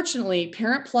 unfortunately,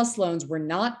 Parent Plus loans were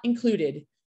not included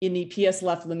in the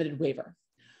PSLF limited waiver.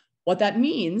 What that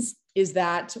means is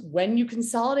that when you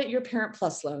consolidate your Parent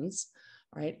Plus loans,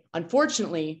 right,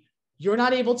 unfortunately, you're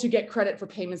not able to get credit for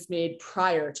payments made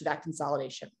prior to that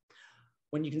consolidation.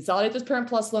 When you consolidate those Parent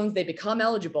Plus loans, they become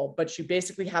eligible, but you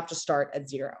basically have to start at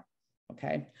zero,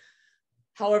 okay?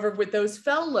 However, with those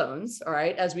FFEL loans, all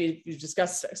right, as we've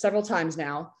discussed several times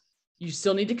now, you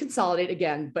still need to consolidate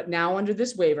again, but now under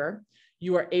this waiver,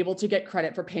 you are able to get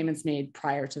credit for payments made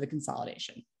prior to the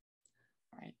consolidation.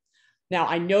 All right. Now,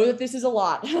 I know that this is a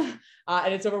lot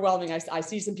and it's overwhelming. I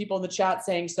see some people in the chat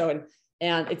saying so,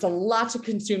 and it's a lot to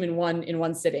consume in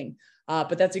one sitting.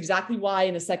 But that's exactly why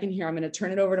in a second here, I'm going to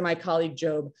turn it over to my colleague,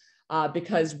 Job,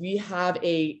 because we have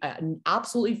an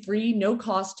absolutely free, no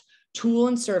cost tool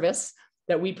and service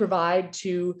that we provide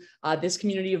to this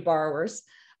community of borrowers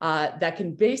that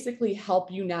can basically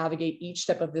help you navigate each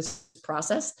step of this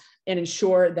process and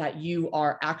ensure that you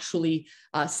are actually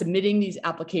submitting these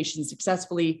applications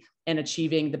successfully and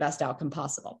achieving the best outcome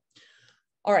possible.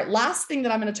 All right, last thing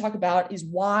that I'm going to talk about is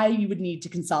why you would need to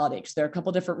consolidate, because there are a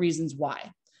couple different reasons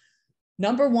why.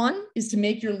 Number one is to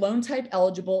make your loan type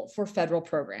eligible for federal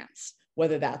programs,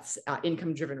 whether that's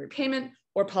income-driven repayment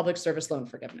or public service loan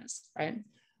forgiveness, right?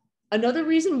 Another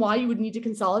reason why you would need to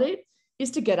consolidate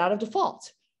is to get out of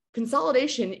default.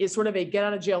 Consolidation is sort of a get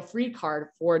out of jail free card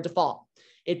for a default.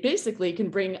 It basically can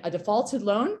bring a defaulted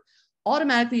loan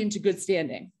automatically into good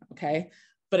standing, okay?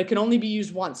 But it can only be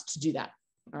used once to do that,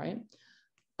 all right?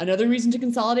 Another reason to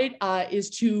consolidate is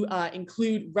to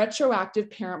include retroactive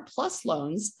Parent Plus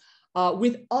loans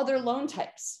with other loan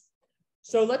types.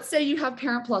 So let's say you have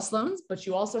Parent Plus loans, but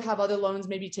you also have other loans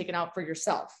maybe taken out for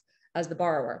yourself as the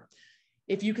borrower.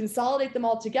 If you consolidate them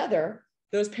all together,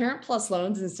 those Parent Plus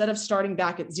loans, instead of starting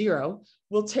back at zero,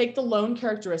 will take the loan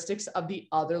characteristics of the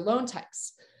other loan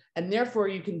types. And therefore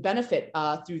you can benefit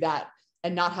through that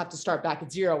and not have to start back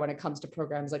at zero when it comes to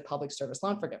programs like public service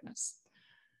loan forgiveness.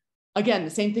 Again,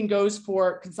 the same thing goes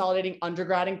for consolidating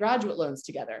undergrad and graduate loans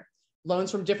together.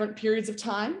 Loans from different periods of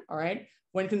time, all right?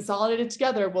 When consolidated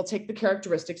together, we'll take the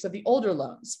characteristics of the older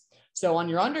loans. So on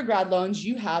your undergrad loans,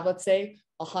 you have, let's say,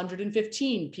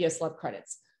 115 PSLF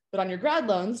credits. But on your grad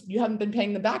loans, you haven't been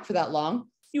paying them back for that long.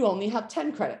 You only have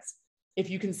 10 credits. If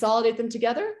you consolidate them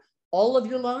together, all of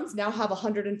your loans now have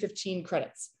 115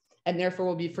 credits, and therefore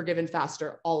will be forgiven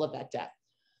faster, all of that debt.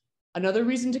 Another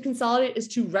reason to consolidate is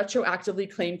to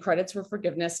retroactively claim credits for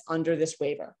forgiveness under this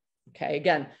waiver. Okay,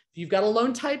 again, if you've got a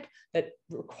loan type that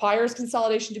requires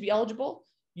consolidation to be eligible,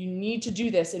 you need to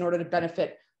do this in order to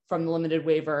benefit from the limited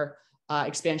waiver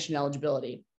expansion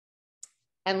eligibility.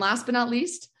 And last but not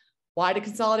least, why to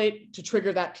consolidate? To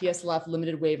trigger that PSLF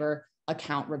limited waiver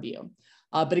account review.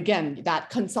 But again, that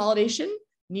consolidation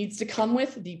needs to come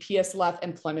with the PSLF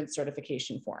employment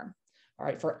certification form, all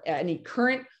right, for any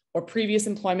current or previous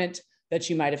employment that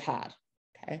you might have had,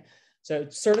 okay? So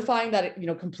certifying that,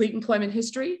 complete employment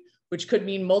history, which could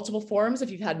mean multiple forms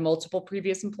if you've had multiple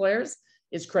previous employers,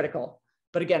 is critical.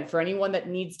 But again, for anyone that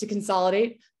needs to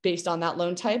consolidate based on that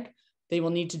loan type, they will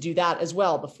need to do that as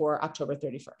well before October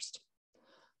 31st.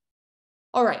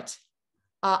 All right,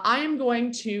 I am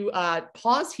going to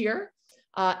pause here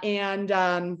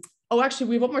oh, actually,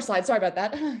 we have one more slide. Sorry about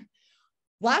that.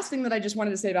 Last thing that I just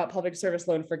wanted to say about public service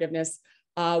loan forgiveness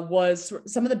was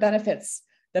some of the benefits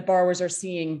that borrowers are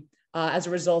seeing as a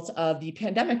result of the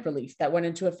pandemic relief that went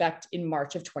into effect in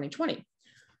March of 2020.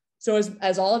 So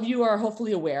as all of you are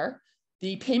hopefully aware,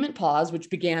 the payment pause, which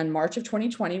began March of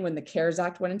 2020 when the CARES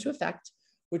Act went into effect,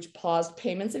 which paused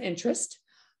payments and interest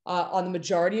on the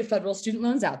majority of federal student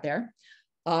loans out there,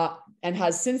 and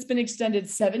has since been extended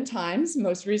 7 times,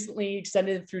 most recently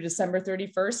extended through December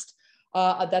 31st.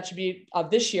 That should be of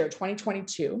this year,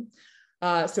 2022.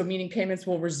 So meaning payments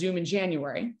will resume in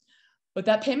January. But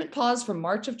that payment pause from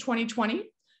March of 2020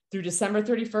 through December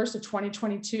 31st of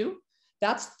 2022,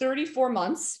 that's 34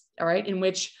 months, all right, in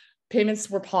which payments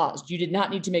were paused. You did not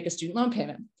need to make a student loan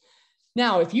payment.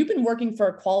 Now, if you've been working for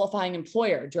a qualifying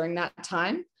employer during that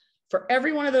time, for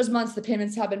every one of those months the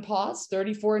payments have been paused,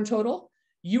 34 in total,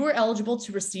 you are eligible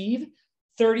to receive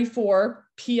 34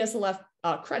 PSLF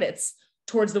credits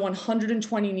towards the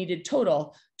 120 needed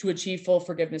total to achieve full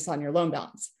forgiveness on your loan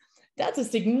balance. That's a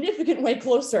significant way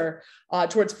closer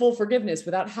towards full forgiveness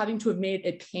without having to have made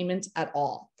a payment at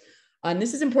all. And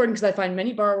this is important because I find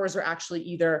many borrowers are actually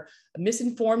either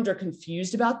misinformed or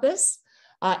confused about this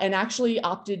and actually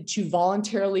opted to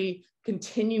voluntarily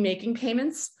continue making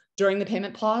payments during the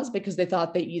payment pause because they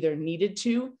thought they either needed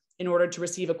to in order to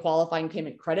receive a qualifying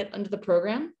payment credit under the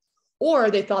program,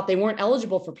 or they thought they weren't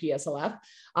eligible for PSLF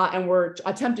and were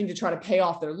attempting to try to pay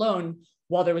off their loan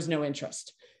while there was no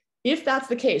interest. If that's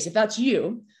the case, if that's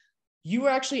you, you are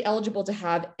actually eligible to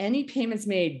have any payments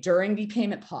made during the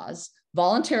payment pause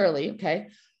voluntarily, okay,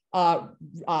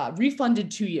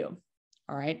 refunded to you.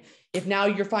 All right. If now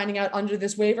you're finding out under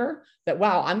this waiver that,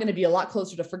 wow, I'm going to be a lot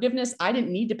closer to forgiveness, I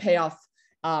didn't need to pay off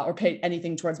or pay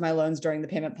anything towards my loans during the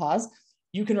payment pause,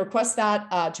 you can request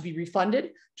that to be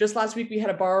refunded. Just last week, we had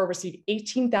a borrower receive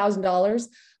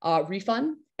 $18,000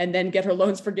 refund and then get her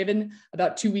loans forgiven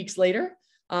about 2 weeks later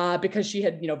because she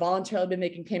had voluntarily been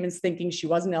making payments thinking she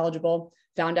wasn't eligible,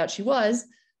 found out she was,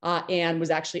 and was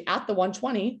actually at the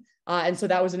 120. And so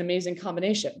that was an amazing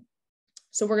combination.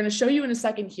 So we're going to show you in a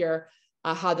second here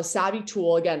how the Savvy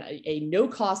tool, again, a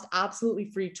no-cost,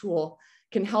 absolutely free tool,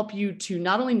 can help you to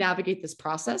not only navigate this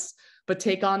process, but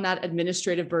take on that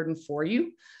administrative burden for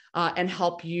you and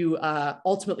help you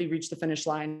ultimately reach the finish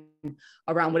line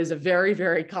around what is a very,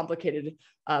 very complicated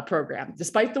program.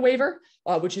 Despite the waiver,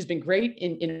 which has been great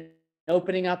in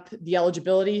opening up the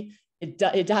eligibility,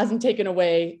 it hasn't taken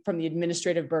away from the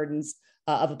administrative burdens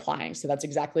of applying. So that's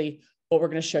exactly what we're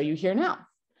going to show you here now.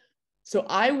 So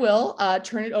I will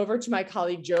turn it over to my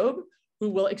colleague, Job, who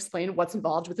will explain what's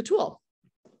involved with the tool.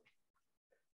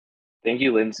 Thank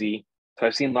you, Lindsay. So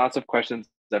I've seen lots of questions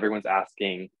everyone's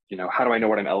asking, how do I know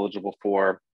what I'm eligible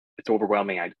for? It's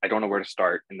overwhelming. I don't know where to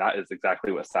start. And that is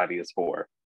exactly what Savvy is for.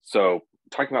 So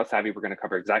talking about Savvy, we're going to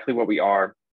cover exactly what we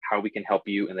are, how we can help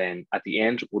you. And then at the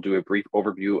end, we'll do a brief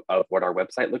overview of what our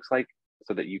website looks like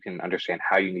so that you can understand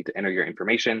how you need to enter your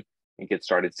information and get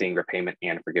started seeing repayment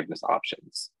and forgiveness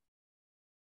options.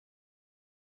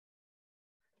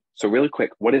 So really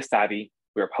quick, what is Savvy?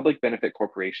 We're a public benefit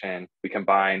corporation. We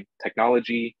combine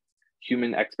technology,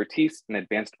 human expertise, and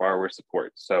advanced borrower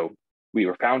support. So we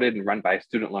were founded and run by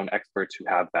student loan experts who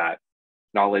have that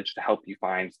knowledge to help you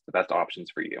find the best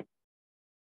options for you.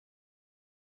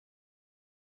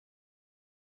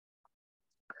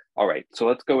 All right, so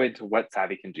let's go into what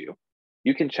Savvy can do.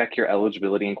 You can check your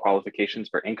eligibility and qualifications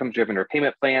for income-driven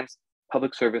repayment plans,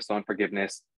 public service loan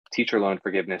forgiveness, teacher loan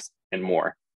forgiveness, and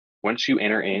more. Once you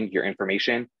enter in your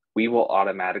information, we will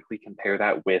automatically compare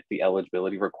that with the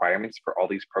eligibility requirements for all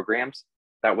these programs.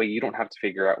 That way you don't have to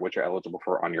figure out what you're eligible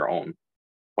for on your own.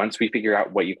 Once we figure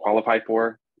out what you qualify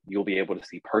for, you'll be able to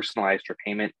see personalized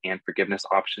repayment and forgiveness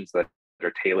options that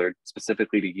are tailored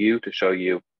specifically to you to show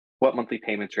you what monthly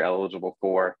payments you're eligible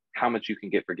for, how much you can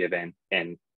get forgiven,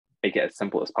 and make it as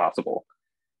simple as possible.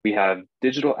 We have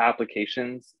digital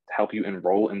applications to help you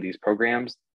enroll in these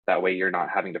programs. That way you're not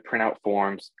having to print out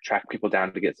forms, track people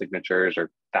down to get signatures or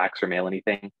fax or mail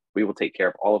anything. We will take care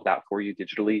of all of that for you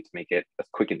digitally to make it as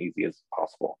quick and easy as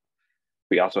possible.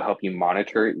 We also help you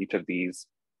monitor each of these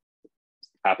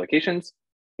applications,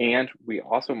 and we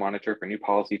also monitor for new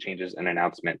policy changes and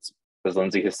announcements. As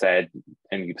Lindsay has said,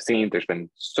 and you've seen, there's been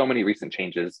so many recent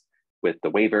changes with the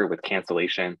waiver, with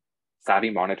cancellation. Savvy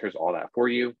monitors all that for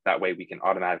you. That way we can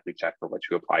automatically check for what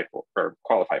you apply for or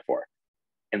qualify for.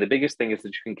 And the biggest thing is that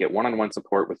you can get one-on-one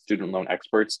support with student loan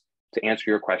experts to answer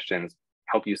your questions,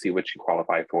 help you see what you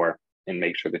qualify for, and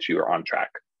make sure that you are on track.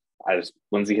 As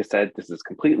Lindsay has said, this is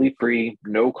completely free,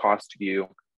 no cost to you.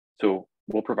 So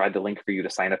we'll provide the link for you to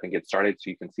sign up and get started so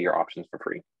you can see your options for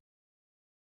free.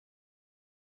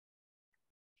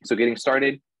 So getting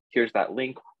started, here's that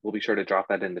link. We'll be sure to drop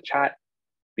that in the chat.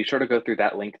 Be sure to go through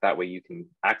that link. That way you can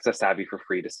access Savvy for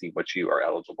free to see what you are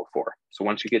eligible for. So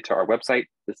once you get to our website,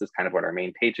 this is kind of what our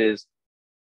main page is.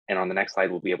 And on the next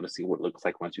slide, we'll be able to see what it looks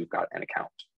like once you've got an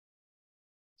account.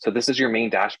 So this is your main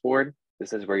dashboard.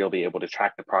 This is where you'll be able to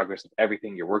track the progress of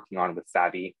everything you're working on with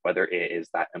Savvy, whether it is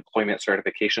that employment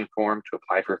certification form to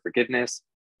apply for forgiveness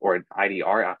or an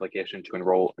IDR application to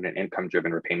enroll in an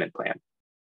income-driven repayment plan.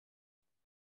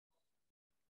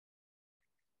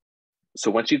 So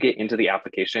once you get into the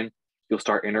application, you'll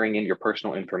start entering in your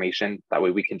personal information. That way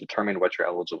we can determine what you're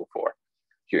eligible for.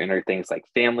 You enter things like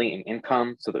family and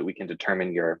income so that we can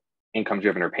determine your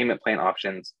income-driven repayment plan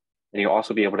options. And you'll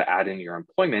also be able to add in your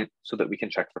employment so that we can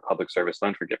check for public service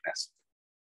loan forgiveness.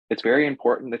 It's very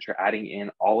important that you're adding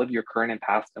in all of your current and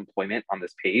past employment on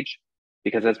this page,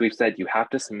 because as we've said, you have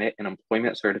to submit an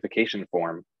employment certification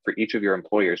form for each of your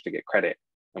employers to get credit.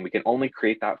 And we can only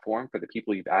create that form for the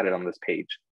people you've added on this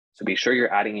page. So be sure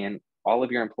you're adding in all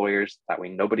of your employers. That way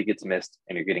nobody gets missed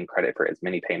and you're getting credit for as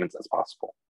many payments as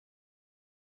possible.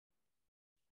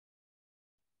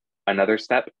 Another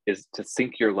step is to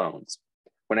sync your loans.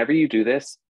 Whenever you do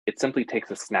this, it simply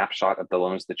takes a snapshot of the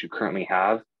loans that you currently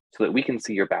have so that we can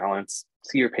see your balance,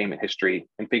 see your payment history,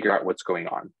 and figure out what's going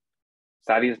on.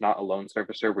 Savvy is not a loan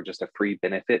servicer. We're just a free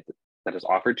benefit that is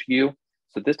offered to you.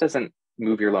 So this doesn't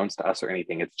move your loans to us or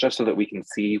anything. It's just so that we can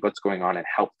see what's going on and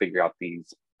help figure out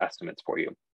these estimates for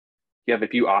you. You have a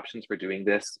few options for doing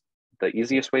this. The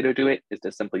easiest way to do it is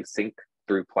to simply sync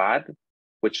through Plaid,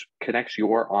 which connects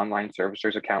your online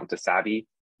servicer's account to Savvy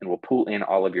and will pull in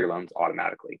all of your loans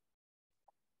automatically.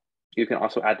 You can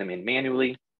also add them in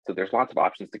manually, so there's lots of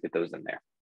options to get those in there.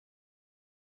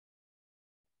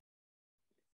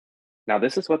 Now,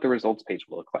 this is what the results page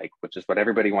will look like, which is what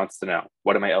everybody wants to know.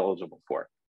 What am I eligible for?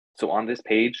 So on this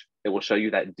page, it will show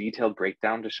you that detailed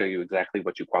breakdown to show you exactly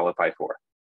what you qualify for.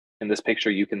 In this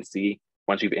picture, you can see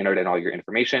once you've entered in all your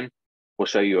information, we'll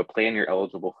show you a plan you're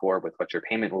eligible for with what your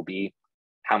payment will be,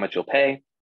 how much you'll pay,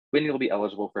 when you'll be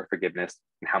eligible for forgiveness,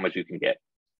 and how much you can get.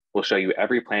 We'll show you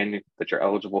every plan that you're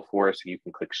eligible for, so you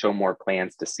can click show more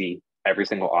plans to see every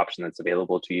single option that's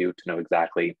available to you to know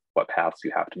exactly what paths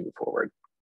you have to move forward.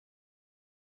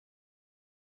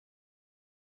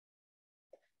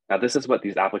 Now, this is what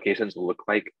these applications will look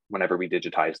like whenever we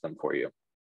digitize them for you.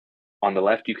 On the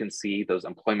left, you can see those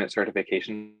employment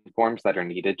certification forms that are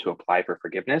needed to apply for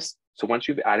forgiveness. So once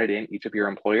you've added in each of your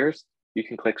employers, you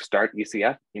can click Start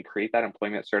ECF and create that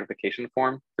employment certification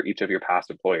form for each of your past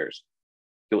employers.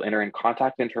 You'll enter in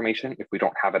contact information if we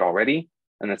don't have it already,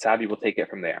 and then Savvy will take it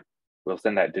from there. We'll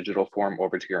send that digital form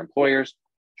over to your employers,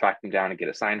 track them down and get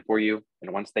it signed for you.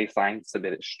 And once they sign,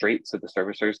 submit it straight to the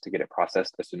servicers to get it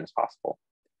processed as soon as possible.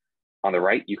 On the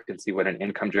right, you can see what an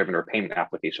income-driven repayment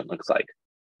application looks like.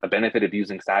 A benefit of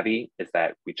using Savvy is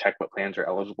that we check what plans you're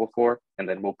eligible for, and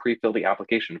then we'll pre-fill the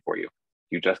application for you.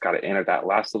 You just got to enter that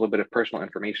last little bit of personal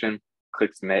information,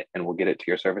 click submit, and we'll get it to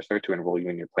your servicer to enroll you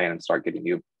in your plan and start getting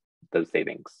you those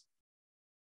savings.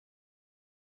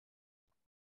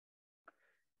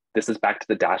 This is back to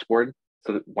the dashboard.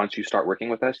 So that once you start working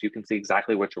with us, you can see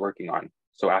exactly what you're working on.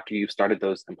 So after you've started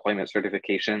those employment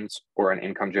certifications or an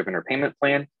income-driven repayment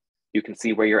plan, you can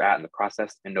see where you're at in the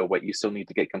process and know what you still need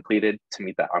to get completed to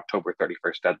meet that October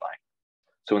 31st deadline.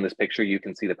 So in this picture, you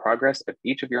can see the progress of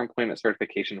each of your employment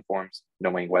certification forms,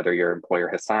 knowing whether your employer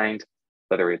has signed,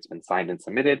 whether it's been signed and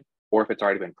submitted, or if it's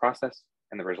already been processed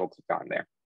and the results have gone there.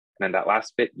 And then that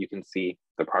last bit, you can see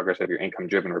the progress of your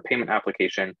income-driven repayment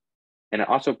application. And it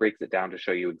also breaks it down to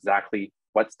show you exactly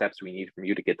what steps we need from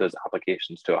you to get those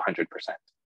applications to 100%.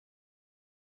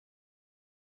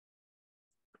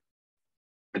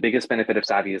 The biggest benefit of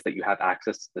Savvy is that you have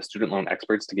access to the student loan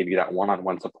experts to give you that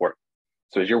one-on-one support.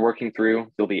 So as you're working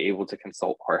through, you'll be able to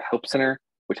consult our Help Center,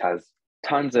 which has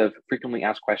tons of frequently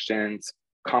asked questions,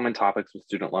 common topics with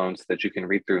student loans that you can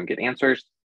read through and get answers.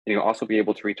 And you'll also be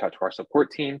able to reach out to our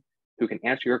support team who can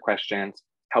answer your questions,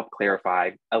 help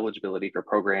clarify eligibility for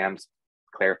programs,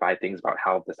 clarify things about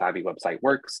how the Savvy website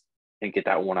works, and get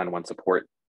that one-on-one support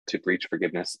to reach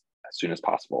forgiveness as soon as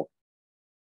possible.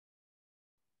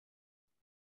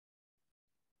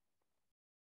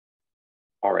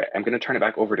 All right, I'm going to turn it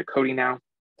back over to Cody now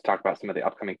to talk about some of the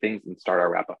upcoming things and start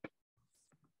our wrap up.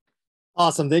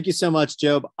 Awesome. Thank you so much,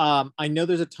 Job. I know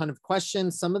there's a ton of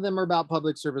questions. Some of them are about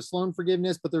public service loan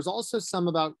forgiveness, but there's also some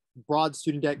about broad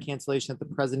student debt cancellation that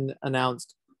the president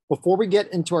announced. Before we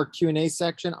get into our Q&A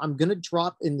section, I'm going to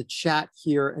drop in the chat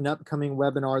here an upcoming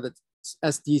webinar that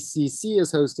SDCC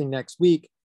is hosting next week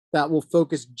that will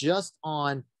focus just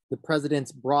on the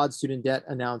president's broad student debt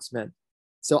announcement.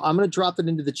 So I'm going to drop it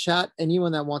into the chat.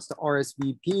 Anyone that wants to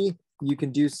RSVP, you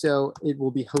can do so. It will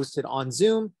be hosted on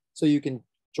Zoom, so you can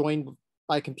join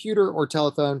by computer or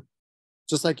telephone,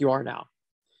 just like you are now.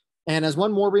 And as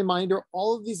one more reminder,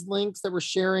 all of these links that we're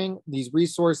sharing, these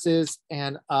resources,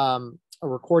 and a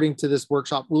recording to this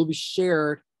workshop will be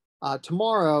shared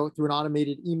tomorrow through an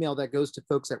automated email that goes to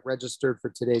folks that registered for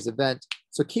today's event.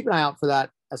 So keep an eye out for that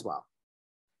as well.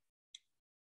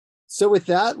 So with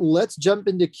that, let's jump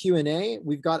into Q&A.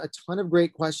 We've got a ton of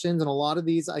great questions, and a lot of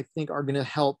these I think are going to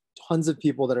help tons of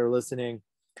people that are listening.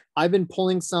 I've been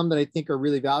pulling some that I think are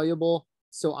really valuable,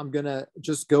 so I'm going to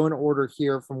just go in order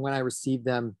here from when I received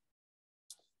them.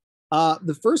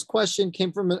 The first question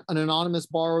came from an anonymous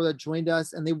borrower that joined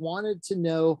us, and they wanted to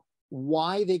know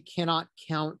why they cannot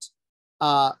count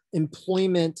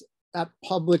employment at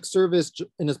public service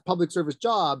in a public service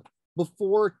job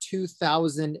before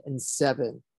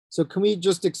 2007. So can we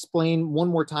just explain one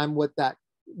more time what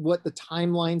the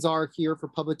timelines are here for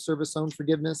public service loan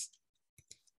forgiveness?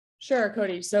 Sure,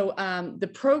 Cody. So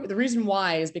the reason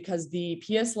why is because the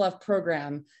PSLF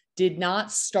program did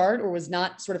not start or was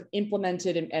not sort of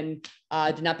implemented and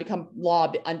did not become law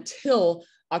until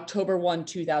October 1,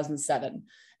 2007.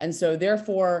 And so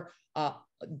therefore,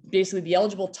 basically the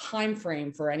eligible time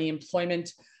frame for any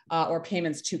employment or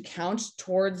payments to count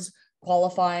towards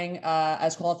qualifying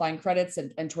as qualifying credits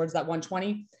and towards that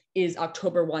 120 is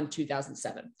October 1,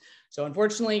 2007. So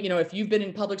unfortunately, if you've been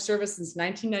in public service since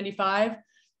 1995,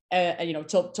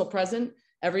 till present,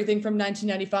 everything from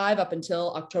 1995 up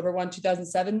until October 1,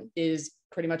 2007 is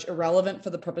pretty much irrelevant for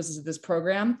the purposes of this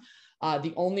program.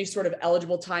 The only sort of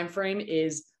eligible time frame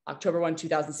is October 1,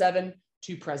 2007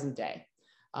 to present day.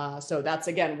 So that's,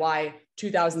 again, why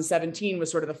 2017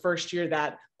 was sort of the first year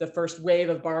that the first wave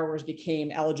of borrowers became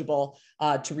eligible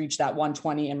to reach that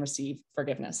 120 and receive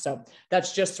forgiveness. So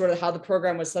that's just sort of how the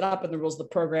program was set up and the rules of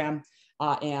the program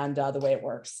and the way it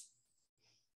works.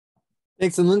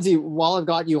 Thanks. And Lindsay, while I've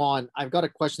got you on, I've got a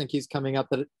question that keeps coming up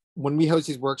that when we host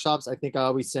these workshops, I think I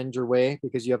always send your way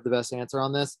because you have the best answer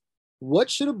on this. What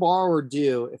should a borrower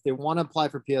do if they want to apply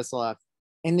for PSLF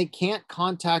and they can't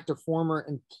contact a former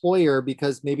employer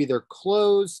because maybe they're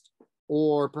closed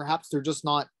or perhaps they're just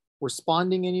not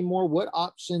responding anymore? What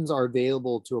options are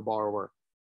available to a borrower?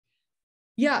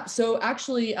 Yeah, so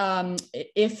actually, and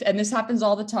this happens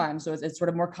all the time, so it's sort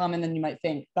of more common than you might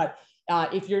think, but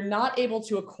if you're not able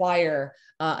to acquire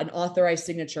an authorized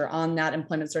signature on that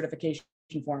employment certification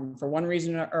form for one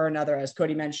reason or another, as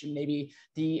Cody mentioned, maybe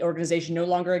the organization no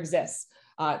longer exists,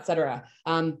 et cetera,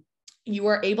 you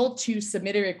are able to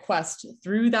submit a request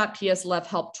through that PSLF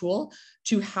help tool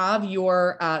to have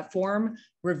your form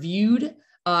reviewed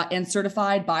and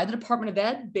certified by the Department of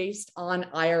Ed based on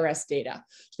IRS data.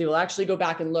 So they will actually go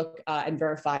back and look and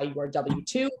verify your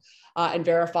W-2 and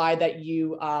verify that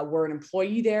you were an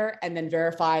employee there, and then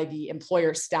verify the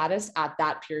employer status at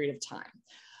that period of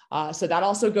time. So that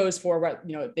also goes for,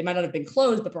 they might not have been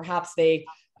closed, but perhaps they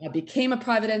became a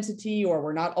private entity or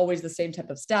were not always the same type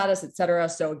of status, et cetera.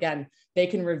 So again, they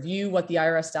can review what the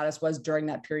IRS status was during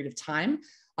that period of time.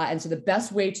 And so the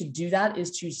best way to do that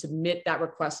is to submit that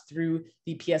request through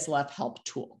the PSLF help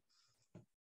tool.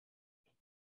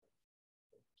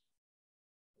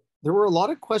 There were a lot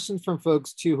of questions from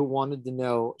folks too who wanted to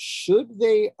know, should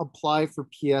they apply for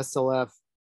PSLF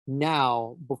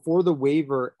now before the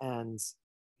waiver ends,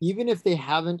 even if they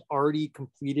haven't already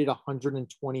completed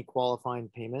 120 qualifying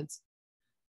payments?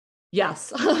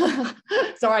 Yes.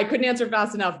 Sorry, I couldn't answer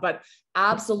fast enough, but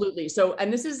absolutely. So,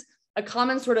 and this is a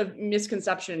common sort of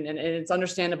misconception, and it's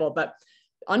understandable, but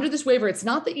under this waiver, it's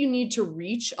not that you need to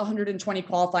reach 120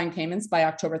 qualifying payments by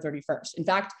October 31st. In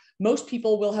fact, most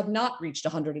people will have not reached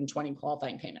 120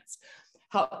 qualifying payments.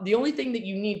 The only thing that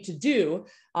you need to do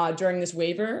during this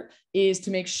waiver is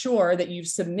to make sure that you've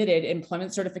submitted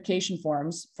employment certification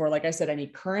forms for, like I said, any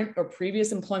current or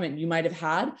previous employment you might have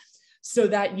had, so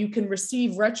that you can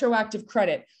receive retroactive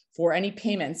credit for any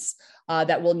payments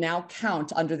that will now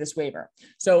count under this waiver.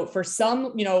 So for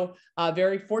some,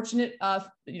 very fortunate,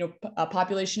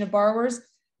 population of borrowers,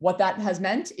 what that has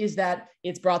meant is that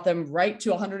it's brought them right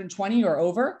to 120 or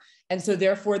over. And so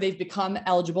therefore they've become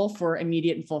eligible for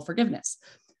immediate and full forgiveness.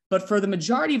 But for the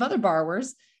majority of other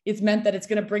borrowers, it's meant that it's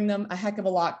going to bring them a heck of a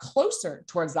lot closer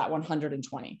towards that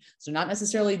 120. So not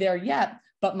necessarily there yet,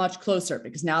 but much closer,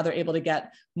 because now they're able to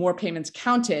get more payments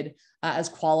counted as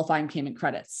qualifying payment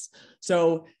credits.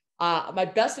 So my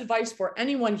best advice for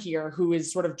anyone here who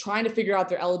is sort of trying to figure out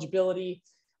their eligibility,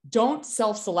 don't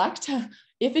self-select.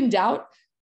 If in doubt,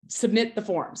 submit the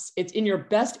forms. It's in your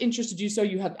best interest to do so.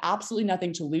 You have absolutely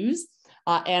nothing to lose.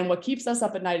 And what keeps us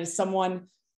up at night is someone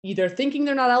either thinking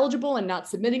they're not eligible and not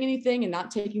submitting anything and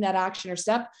not taking that action or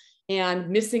step, and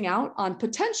missing out on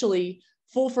potentially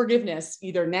full forgiveness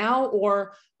either now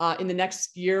or in the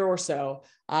next year or so,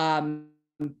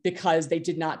 because they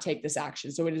did not take this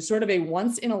action. So it is sort of a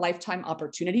once in a lifetime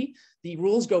opportunity. The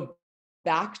rules go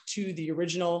back to the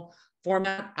original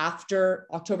format after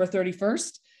October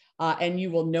 31st, and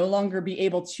you will no longer be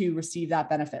able to receive that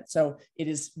benefit. So it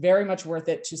is very much worth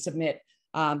it to submit,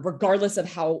 regardless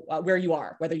of how where you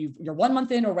are, whether you're 1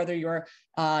 month in or whether you're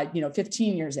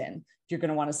 15 years in. You're going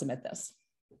to want to submit this.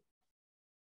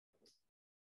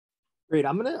 Great.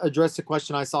 I'm going to address a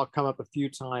question I saw come up a few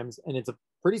times, and it's a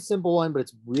pretty simple one, but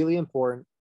it's really important.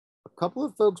 A couple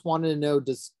of folks wanted to know,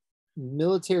 does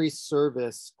military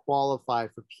service qualify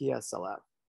for PSLF?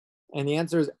 And the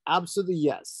answer is absolutely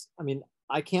yes. I mean,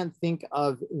 I can't think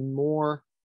of a more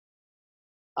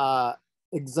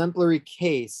exemplary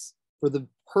case for the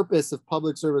purpose of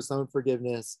public service loan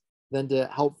forgiveness than to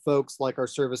help folks like our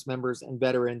service members and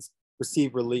veterans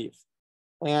receive relief.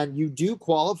 And you do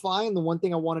qualify. And the one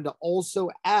thing I wanted to also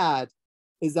add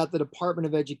is that the Department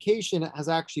of Education has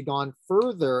actually gone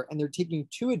further, and they're taking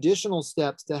 2 additional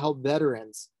steps to help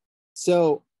veterans.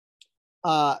 So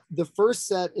the first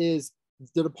set is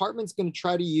the department's going to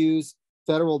try to use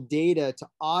federal data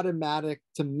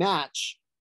to match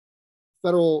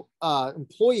federal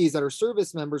employees that are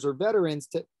service members or veterans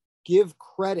to give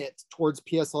credit towards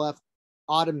PSLF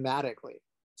automatically.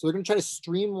 So they're going to try to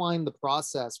streamline the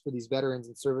process for these veterans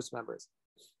and service members.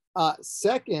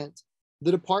 Second,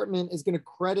 the department is going to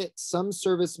credit some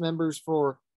service members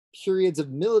for periods of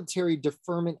military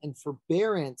deferment and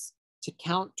forbearance to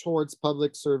count towards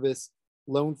public service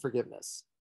loan forgiveness.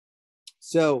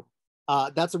 So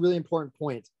that's a really important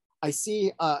point. I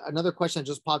see another question that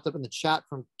just popped up in the chat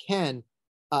from Ken.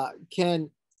 Ken,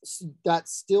 that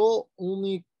still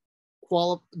only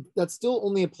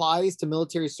applies to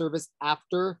military service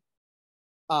after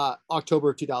October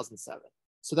of 2007.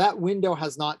 So that window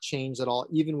has not changed at all,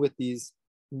 even with these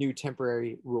new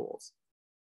temporary rules.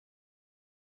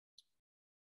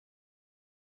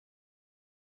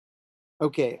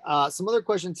 Okay, some other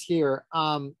questions here.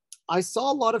 I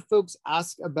saw a lot of folks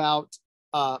ask about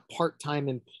part-time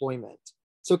employment.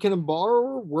 So can a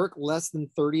borrower work less than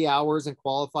 30 hours and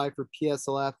qualify for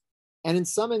PSLF? And in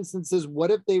some instances,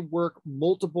 what if they work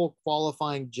multiple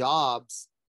qualifying jobs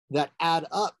that add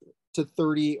up to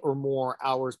 30 or more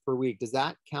hours per week? Does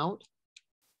that count?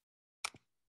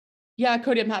 Yeah,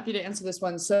 Cody, I'm happy to answer this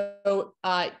one. So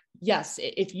yes,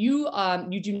 if you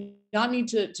you do not need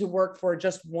to work for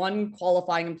just one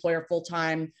qualifying employer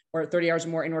full-time or 30 hours or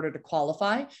more in order to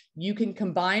qualify, you can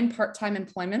combine part-time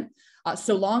employment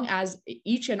so long as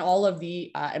each and all of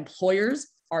the employers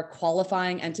are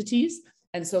qualifying entities.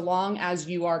 And so long as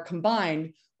you are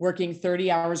combined working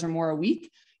 30 hours or more a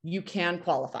week, you can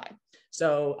qualify.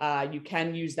 So you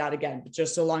can use that again, but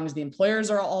just so long as the employers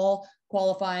are all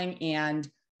qualifying and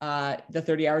the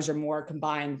 30 hours or more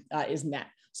combined is met.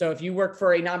 So if you work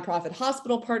for a nonprofit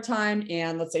hospital part-time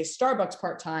and let's say Starbucks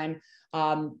part-time,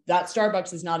 that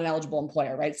Starbucks is not an eligible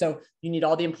employer, right? So you need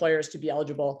all the employers to be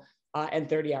eligible and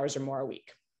 30 hours or more a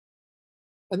week.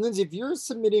 And then if you're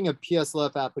submitting a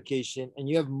PSLF application and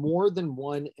you have more than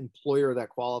one employer that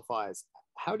qualifies,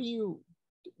 what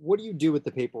do you do with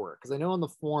the paperwork? Because I know on the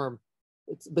form,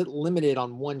 it's a bit limited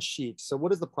on one sheet. So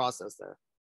what is the process there?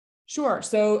 Sure.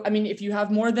 So, I mean, if you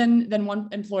have more than one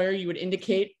employer, you would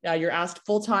indicate you're asked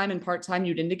full-time and part-time,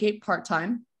 you'd indicate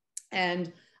part-time,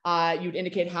 and you'd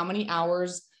indicate how many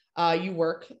hours you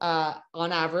work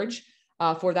on average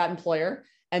for that employer.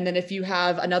 And then if you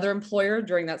have another employer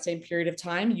during that same period of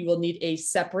time, you will need a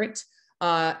separate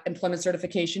employment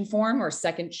certification form or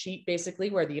second sheet, basically,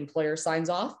 where the employer signs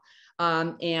off.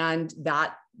 And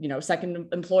that, second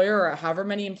employer or however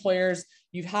many employers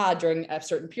you've had during a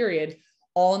certain period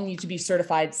all need to be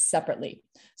certified separately.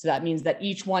 So that means that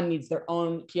each one needs their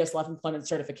own PSLF employment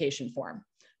certification form.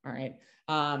 All right.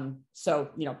 So,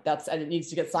 and it needs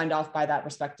to get signed off by that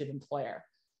respective employer.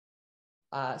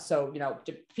 So,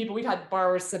 we've had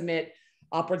borrowers submit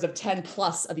upwards of 10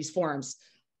 plus of these forms.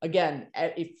 Again,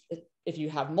 if you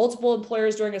have multiple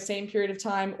employers during a same period of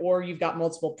time, or you've got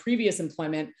multiple previous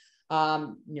employment,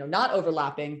 not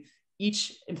overlapping,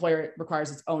 each employer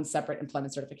requires its own separate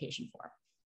employment certification form.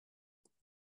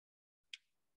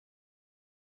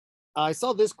 I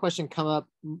saw this question come up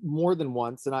more than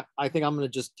once, and I think I'm going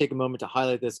to just take a moment to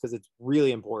highlight this because it's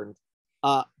really important.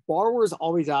 Borrowers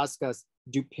always ask us,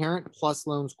 do Parent Plus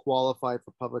loans qualify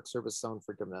for public service loan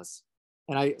forgiveness?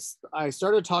 And I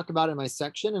started to talk about it in my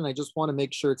section, and I just want to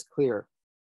make sure it's clear.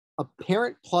 A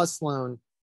Parent Plus loan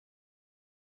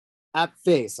at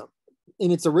face,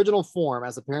 in its original form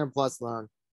as a Parent Plus loan,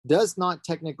 does not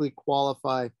technically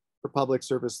qualify for public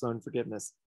service loan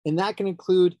forgiveness. And that can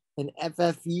include an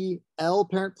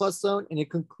FFEL Parent Plus loan, and it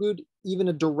can include even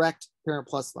a direct Parent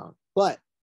Plus loan. But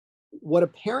what a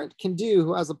parent can do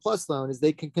who has a plus loan is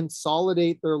they can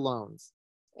consolidate their loans.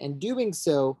 And doing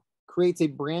so creates a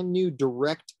brand new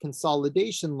direct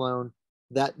consolidation loan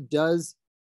that does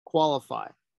qualify.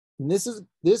 And this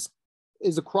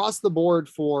is across the board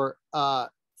for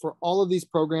all of these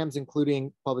programs,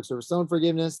 including public service loan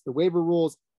forgiveness, the waiver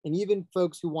rules, and even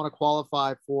folks who want to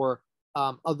qualify for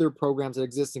other programs that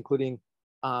exist, including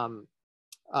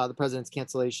the President's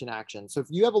cancellation action. So if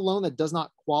you have a loan that does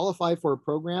not qualify for a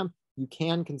program, you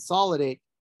can consolidate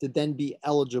to then be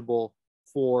eligible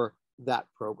for that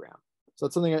program. So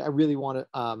it's something I really want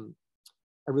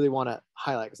to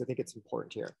highlight because I think it's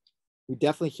important here. We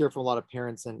definitely hear from a lot of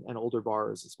parents and older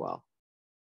borrowers as well.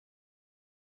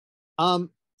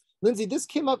 Lindsay, this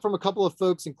came up from a couple of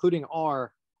folks, including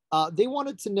R. They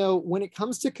wanted to know, when it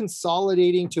comes to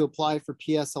consolidating to apply for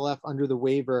PSLF under the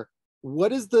waiver,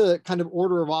 what is the kind of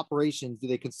order of operations? Do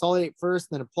they consolidate first,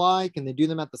 then apply? Can they do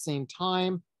them at the same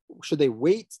time? Should they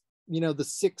wait, the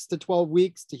 6 to 12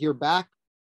 weeks to hear back,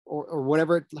 or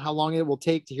whatever, how long it will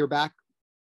take to hear back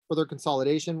for their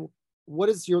consolidation? what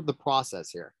is the process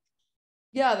here?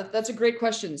 Yeah, that's a great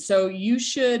question. So you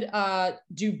should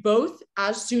do both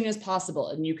as soon as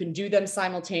possible, and you can do them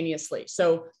simultaneously.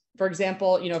 So for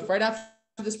example, if right after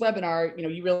this webinar,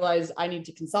 you realize I need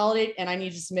to consolidate and I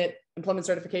need to submit employment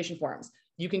certification forms,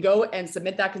 you can go and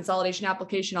submit that consolidation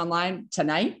application online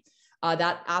tonight.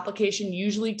 That application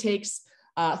usually takes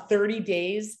 30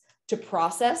 days to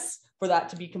process for that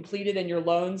to be completed and your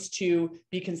loans to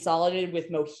be consolidated with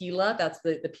MOHELA. That's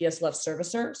the PSLF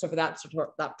servicer. So for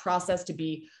that process to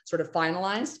be sort of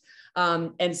finalized.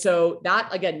 And so that,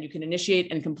 again, you can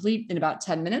initiate and complete in about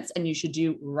 10 minutes, and you should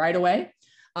do right away.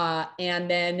 And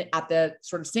then at the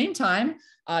sort of same time,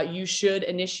 you should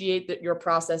initiate your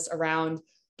process around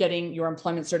getting your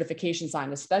employment certification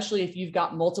signed, especially if you've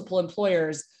got multiple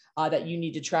employers that you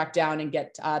need to track down and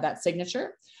get that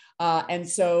signature. And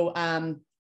so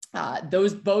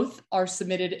those both are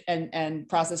submitted and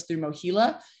processed through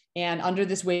MOHELA. And under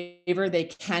this waiver, they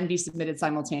can be submitted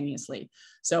simultaneously.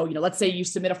 So, let's say you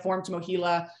submit a form to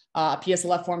MOHELA, a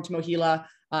PSLF form to MOHELA,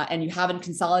 and you haven't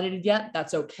consolidated yet,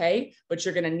 that's okay, but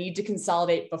you're going to need to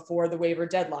consolidate before the waiver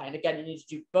deadline. Again, you need to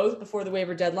do both before the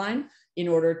waiver deadline in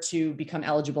order to become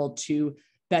eligible to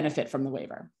benefit from the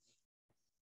waiver.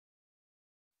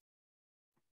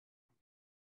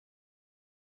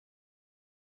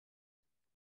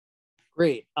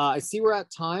 Great. I see we're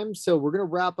at time, so we're going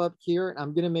to wrap up here.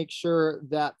 I'm going to make sure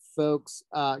that folks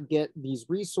get these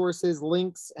resources,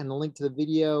 links, and the link to the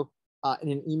video in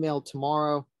an email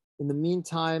tomorrow. In the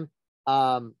meantime,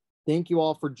 thank you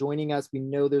all for joining us. We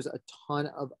know there's a ton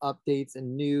of updates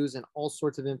and news and all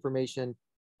sorts of information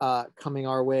coming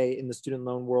our way in the student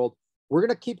loan world. We're going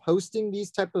to keep hosting these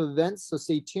type of events, so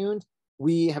stay tuned.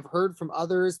 We have heard from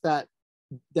others that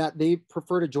they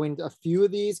prefer to join a few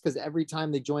of these because every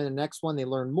time they join the next one, they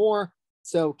learn more.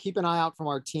 So keep an eye out from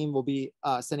our team. We'll be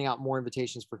sending out more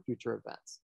invitations for future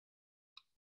events.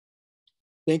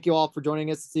 Thank you all for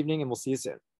joining us this evening, and we'll see you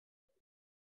soon.